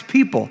supervise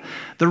people,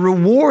 the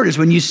reward is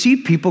when you see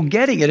people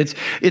getting it.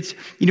 It's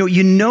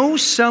you know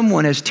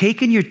someone has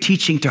taken your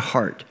teaching to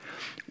heart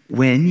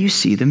when you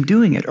see them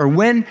doing it, or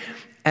when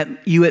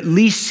you at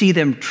least see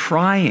them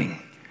trying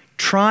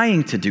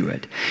to do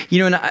it.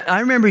 And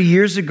I remember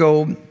years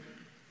ago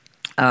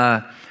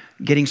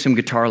getting some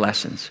guitar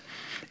lessons,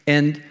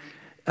 and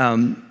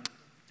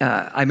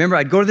I remember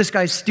I'd go to this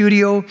guy's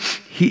studio.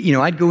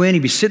 I'd go in,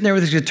 he'd be sitting there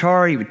with his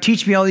guitar. He would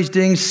teach me all these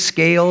things,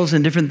 scales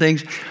and different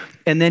things.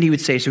 And then he would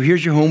say, so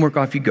here's your homework,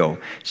 off you go.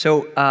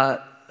 So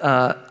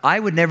I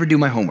would never do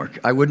my homework.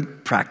 I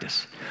wouldn't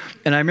practice.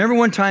 And I remember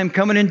one time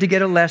coming in to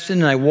get a lesson,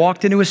 and I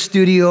walked into his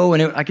studio,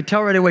 and I could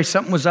tell right away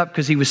something was up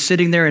because he was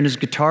sitting there and his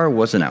guitar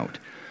wasn't out.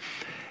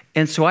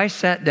 And so I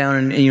sat down,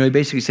 and he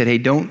basically said, hey,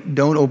 don't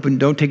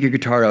take your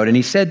guitar out. And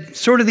he said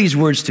sort of these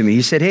words to me.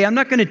 He said, hey, I'm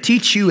not going to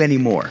teach you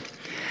anymore.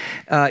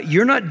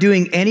 You're not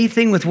doing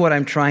anything with what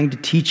I'm trying to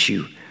teach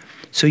you.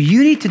 So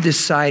you need to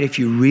decide if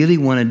you really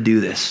want to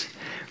do this.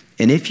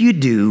 And if you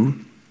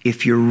do,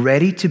 if you're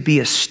ready to be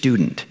a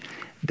student,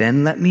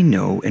 then let me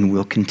know and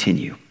we'll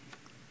continue.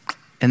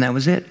 And that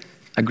was it.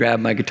 I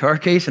grabbed my guitar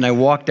case and I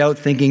walked out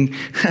thinking,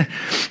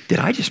 did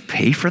I just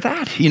pay for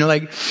that?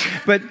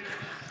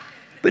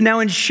 But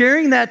now in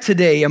sharing that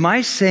today, am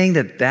I saying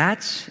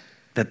that's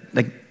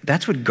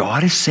what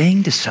God is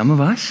saying to some of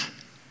us?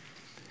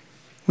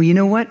 Well, you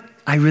know what?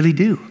 I really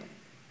do.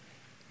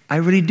 I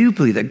really do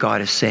believe that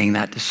God is saying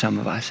that to some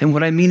of us. And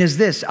what I mean is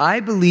this.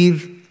 I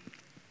believe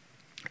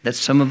that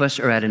some of us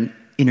are at an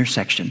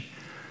intersection.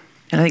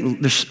 And I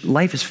think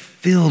life is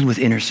filled with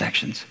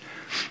intersections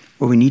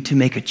where we need to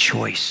make a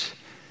choice.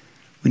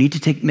 We need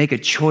to make a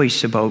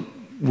choice about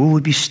will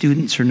we be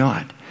students or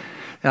not.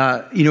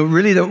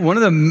 Really one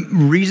of the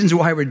reasons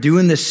why we're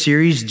doing this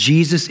series,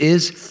 Jesus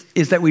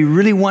is that we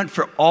really want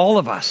for all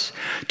of us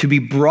to be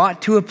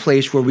brought to a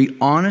place where we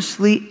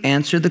honestly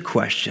answer the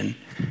question,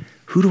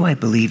 who do I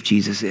believe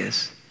Jesus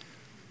is?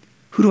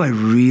 Who do I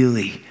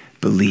really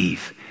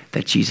believe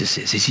that Jesus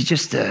is? Is he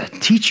just a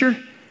teacher?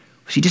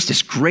 Was he just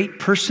this great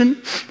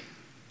person?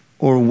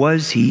 Or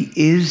is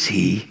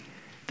he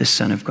the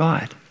Son of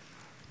God?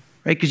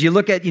 Right? Because you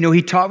look at,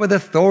 he taught with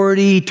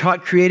authority, he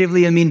taught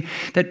creatively. I mean,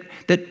 that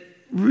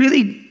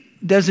really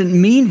doesn't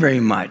mean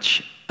very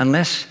much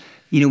unless,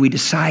 we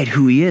decide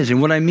who he is.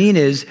 And what I mean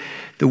is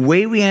the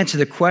way we answer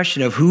the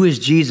question of who is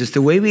Jesus,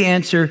 the way we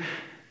answer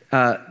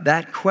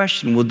that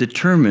question will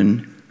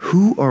determine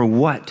who or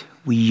what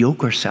we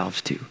yoke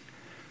ourselves to.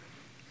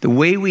 The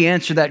way we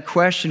answer that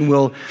question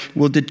will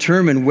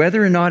determine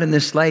whether or not in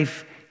this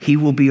life he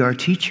will be our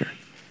teacher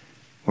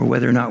or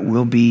whether or not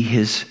we'll be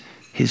his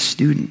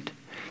student.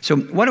 So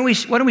why don't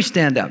we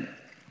stand up?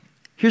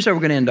 Here's how we're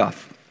going to end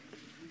off.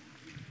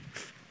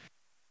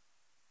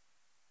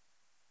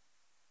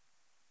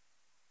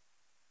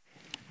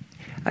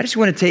 I just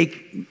want to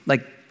take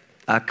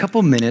a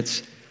couple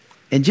minutes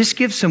and just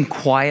give some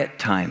quiet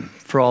time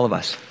for all of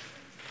us.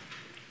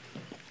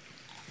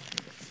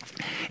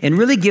 And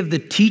really give the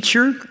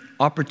teacher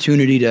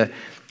opportunity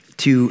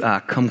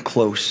to come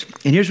close.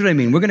 And here's what I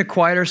mean. We're going to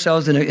quiet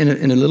ourselves in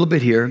a little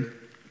bit here.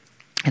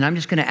 And I'm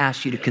just going to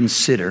ask you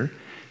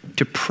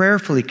to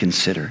prayerfully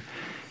consider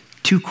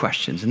two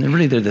questions. And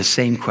they're the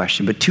same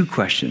question, but two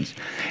questions.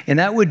 And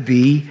that would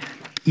be,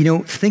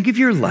 think of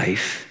your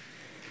life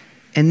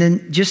and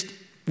then just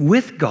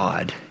with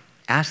God,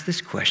 ask this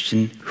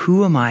question,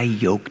 who am I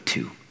yoked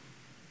to?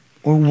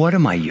 Or what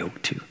am I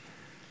yoked to?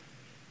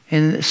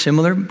 And a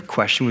similar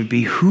question would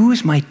be, who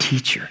is my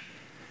teacher?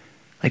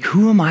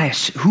 Who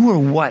or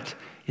what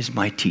is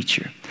my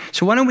teacher?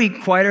 So why don't we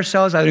quiet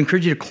ourselves? I would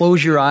encourage you to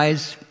close your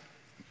eyes.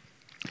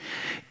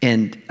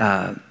 And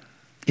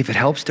if it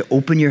helps to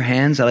open your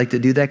hands, I like to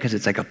do that because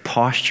it's like a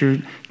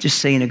posture, just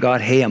saying to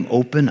God, hey, I'm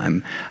open.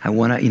 I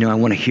want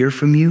to hear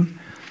from you.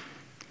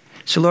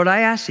 So Lord, I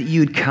ask that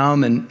you would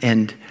come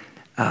and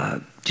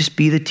just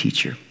be the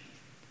teacher.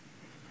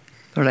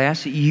 Lord, I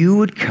ask that you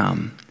would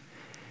come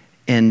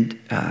and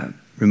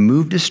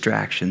remove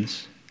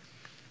distractions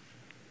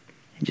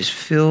and just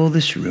fill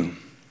this room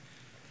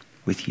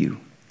with you.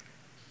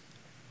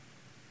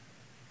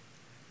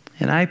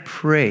 And I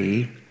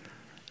pray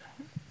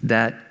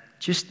that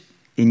just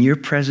in your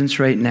presence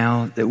right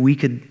now, that we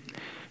could,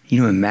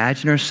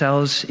 imagine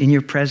ourselves in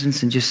your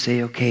presence and just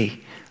say, okay,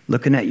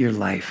 looking at your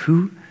life,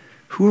 who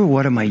or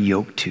what am I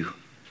yoked to?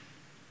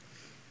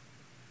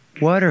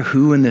 What or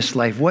who in this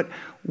life?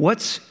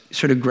 What's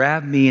sort of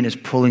grabbed me and is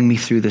pulling me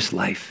through this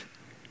life?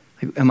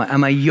 Am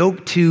I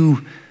yoked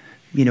to,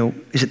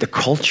 is it the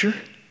culture?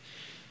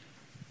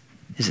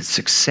 Is it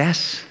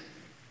success?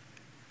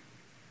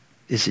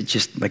 Is it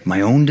just like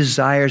my own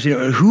desires?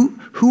 Who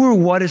or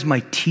what is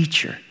my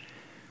teacher?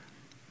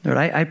 Lord,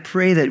 I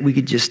pray that we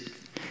could just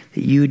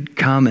that you'd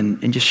come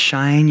and just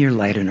shine your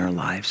light in our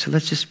lives. So we'll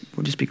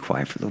just be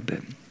quiet for a little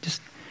bit.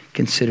 Just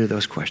consider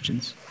those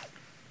questions.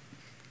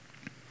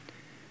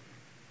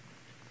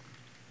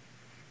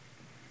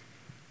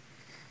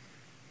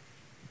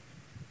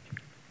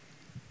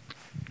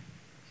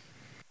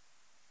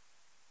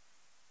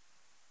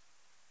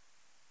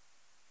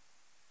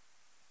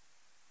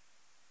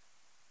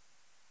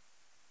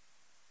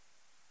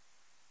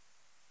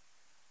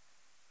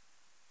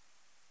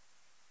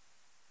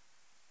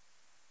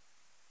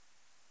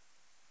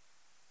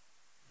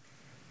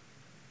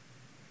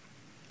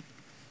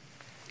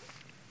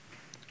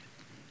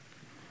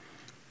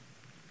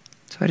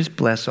 So I just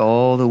bless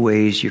all the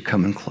ways you're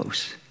coming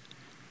close.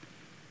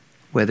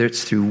 Whether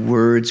it's through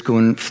words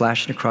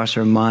flashing across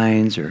our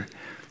minds, or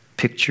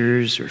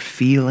pictures, or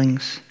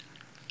feelings.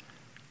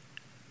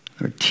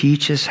 Lord,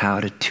 teach us how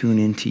to tune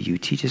into you.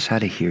 Teach us how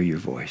to hear your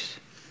voice.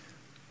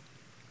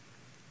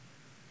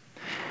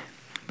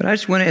 But I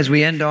just want to, as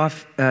we end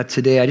off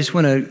today, I just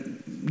want to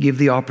give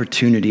the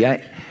opportunity.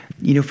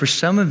 For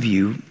some of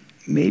you,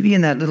 maybe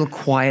in that little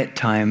quiet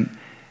time,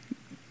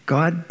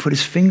 God put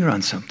his finger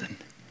on something.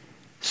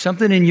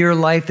 Something in your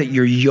life that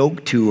you're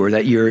yoked to, or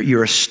that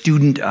you're a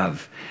student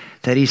of,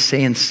 that he's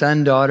saying,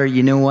 son, daughter,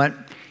 you know what?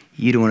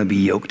 You don't want to be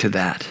yoked to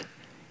that.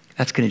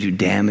 That's going to do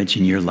damage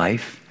in your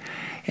life.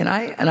 And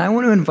I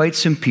want to invite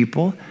some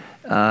people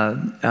in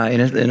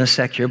a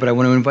sec here, but I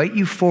want to invite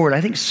you forward.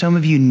 I think some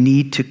of you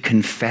need to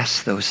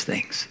confess those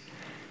things.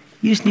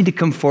 You just need to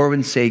come forward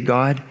and say,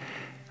 God,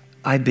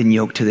 I've been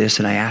yoked to this,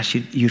 and I ask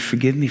you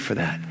forgive me for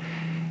that.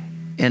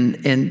 And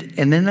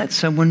then let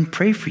someone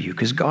pray for you,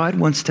 because God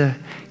wants to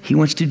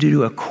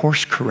do a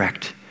course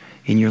correct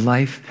in your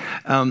life.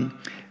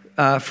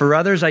 For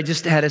others, I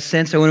just had a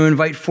sense I want to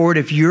invite forward,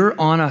 if you're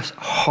on a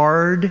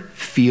hard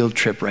field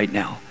trip right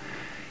now,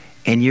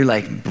 and you're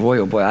like, boy,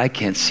 oh boy, I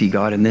can't see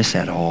God in this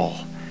at all.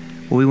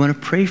 Well, we want to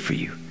pray for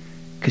you,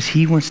 because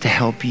he wants to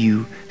help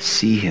you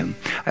see him.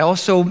 I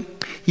also,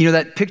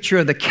 that picture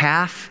of the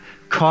calf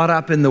caught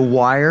up in the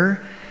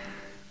wire,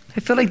 I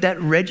feel like that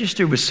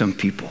registered with some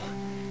people.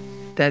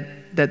 That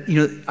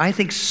I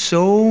think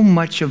so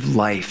much of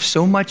life,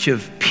 so much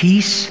of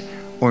peace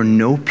or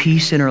no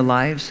peace in our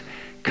lives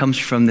comes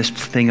from this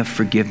thing of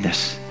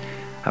forgiveness,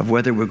 of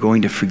whether we're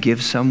going to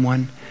forgive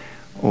someone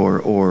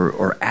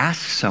or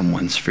ask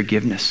someone's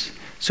forgiveness.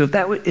 So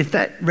if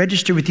that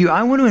registered with you,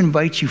 I want to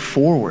invite you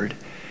forward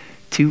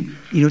to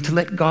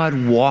let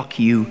God walk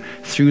you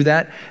through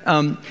that.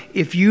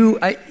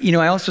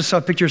 I also saw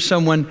a picture of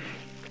someone.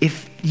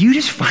 If you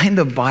just find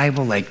the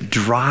Bible like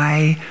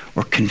dry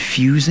or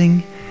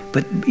confusing,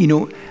 but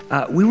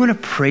we want to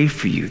pray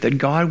for you that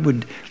God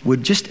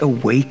would just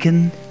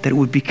awaken, that it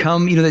would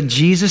become, that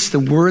Jesus, the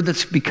Word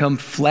that's become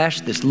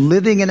flesh, this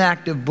living and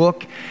active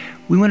book.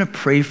 We want to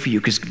pray for you,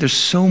 because there's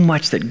so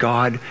much that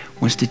God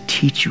wants to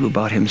teach you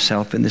about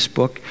himself in this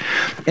book.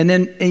 And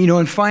then,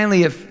 and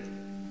finally, if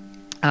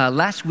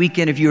last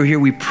weekend, if you were here,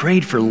 we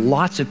prayed for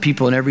lots of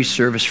people in every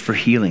service for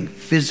healing,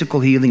 physical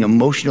healing,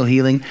 emotional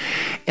healing.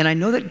 And I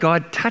know that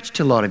God touched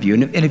a lot of you.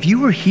 And if you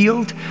were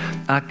healed,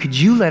 could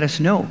you let us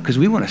know? Because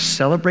we want to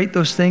celebrate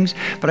those things.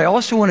 But I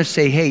also want to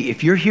say, hey,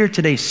 if you're here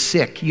today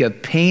sick, you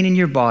have pain in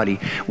your body,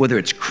 whether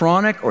it's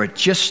chronic or it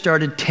just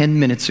started 10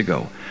 minutes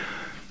ago,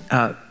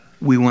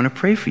 we want to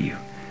pray for you.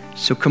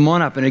 So come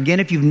on up. And again,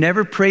 if you've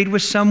never prayed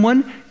with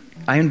someone,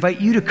 I invite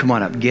you to come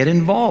on up, get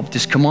involved.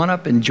 Just come on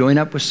up and join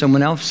up with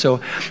someone else. So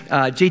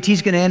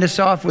JT's going to end us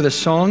off with a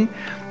song,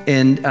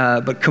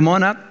 but come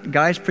on up.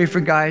 Guys, pray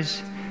for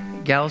guys.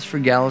 Gals for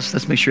gals.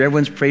 Let's make sure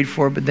everyone's prayed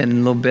for, but then in a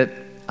little bit,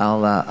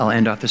 I'll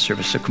end off the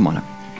service. So come on up.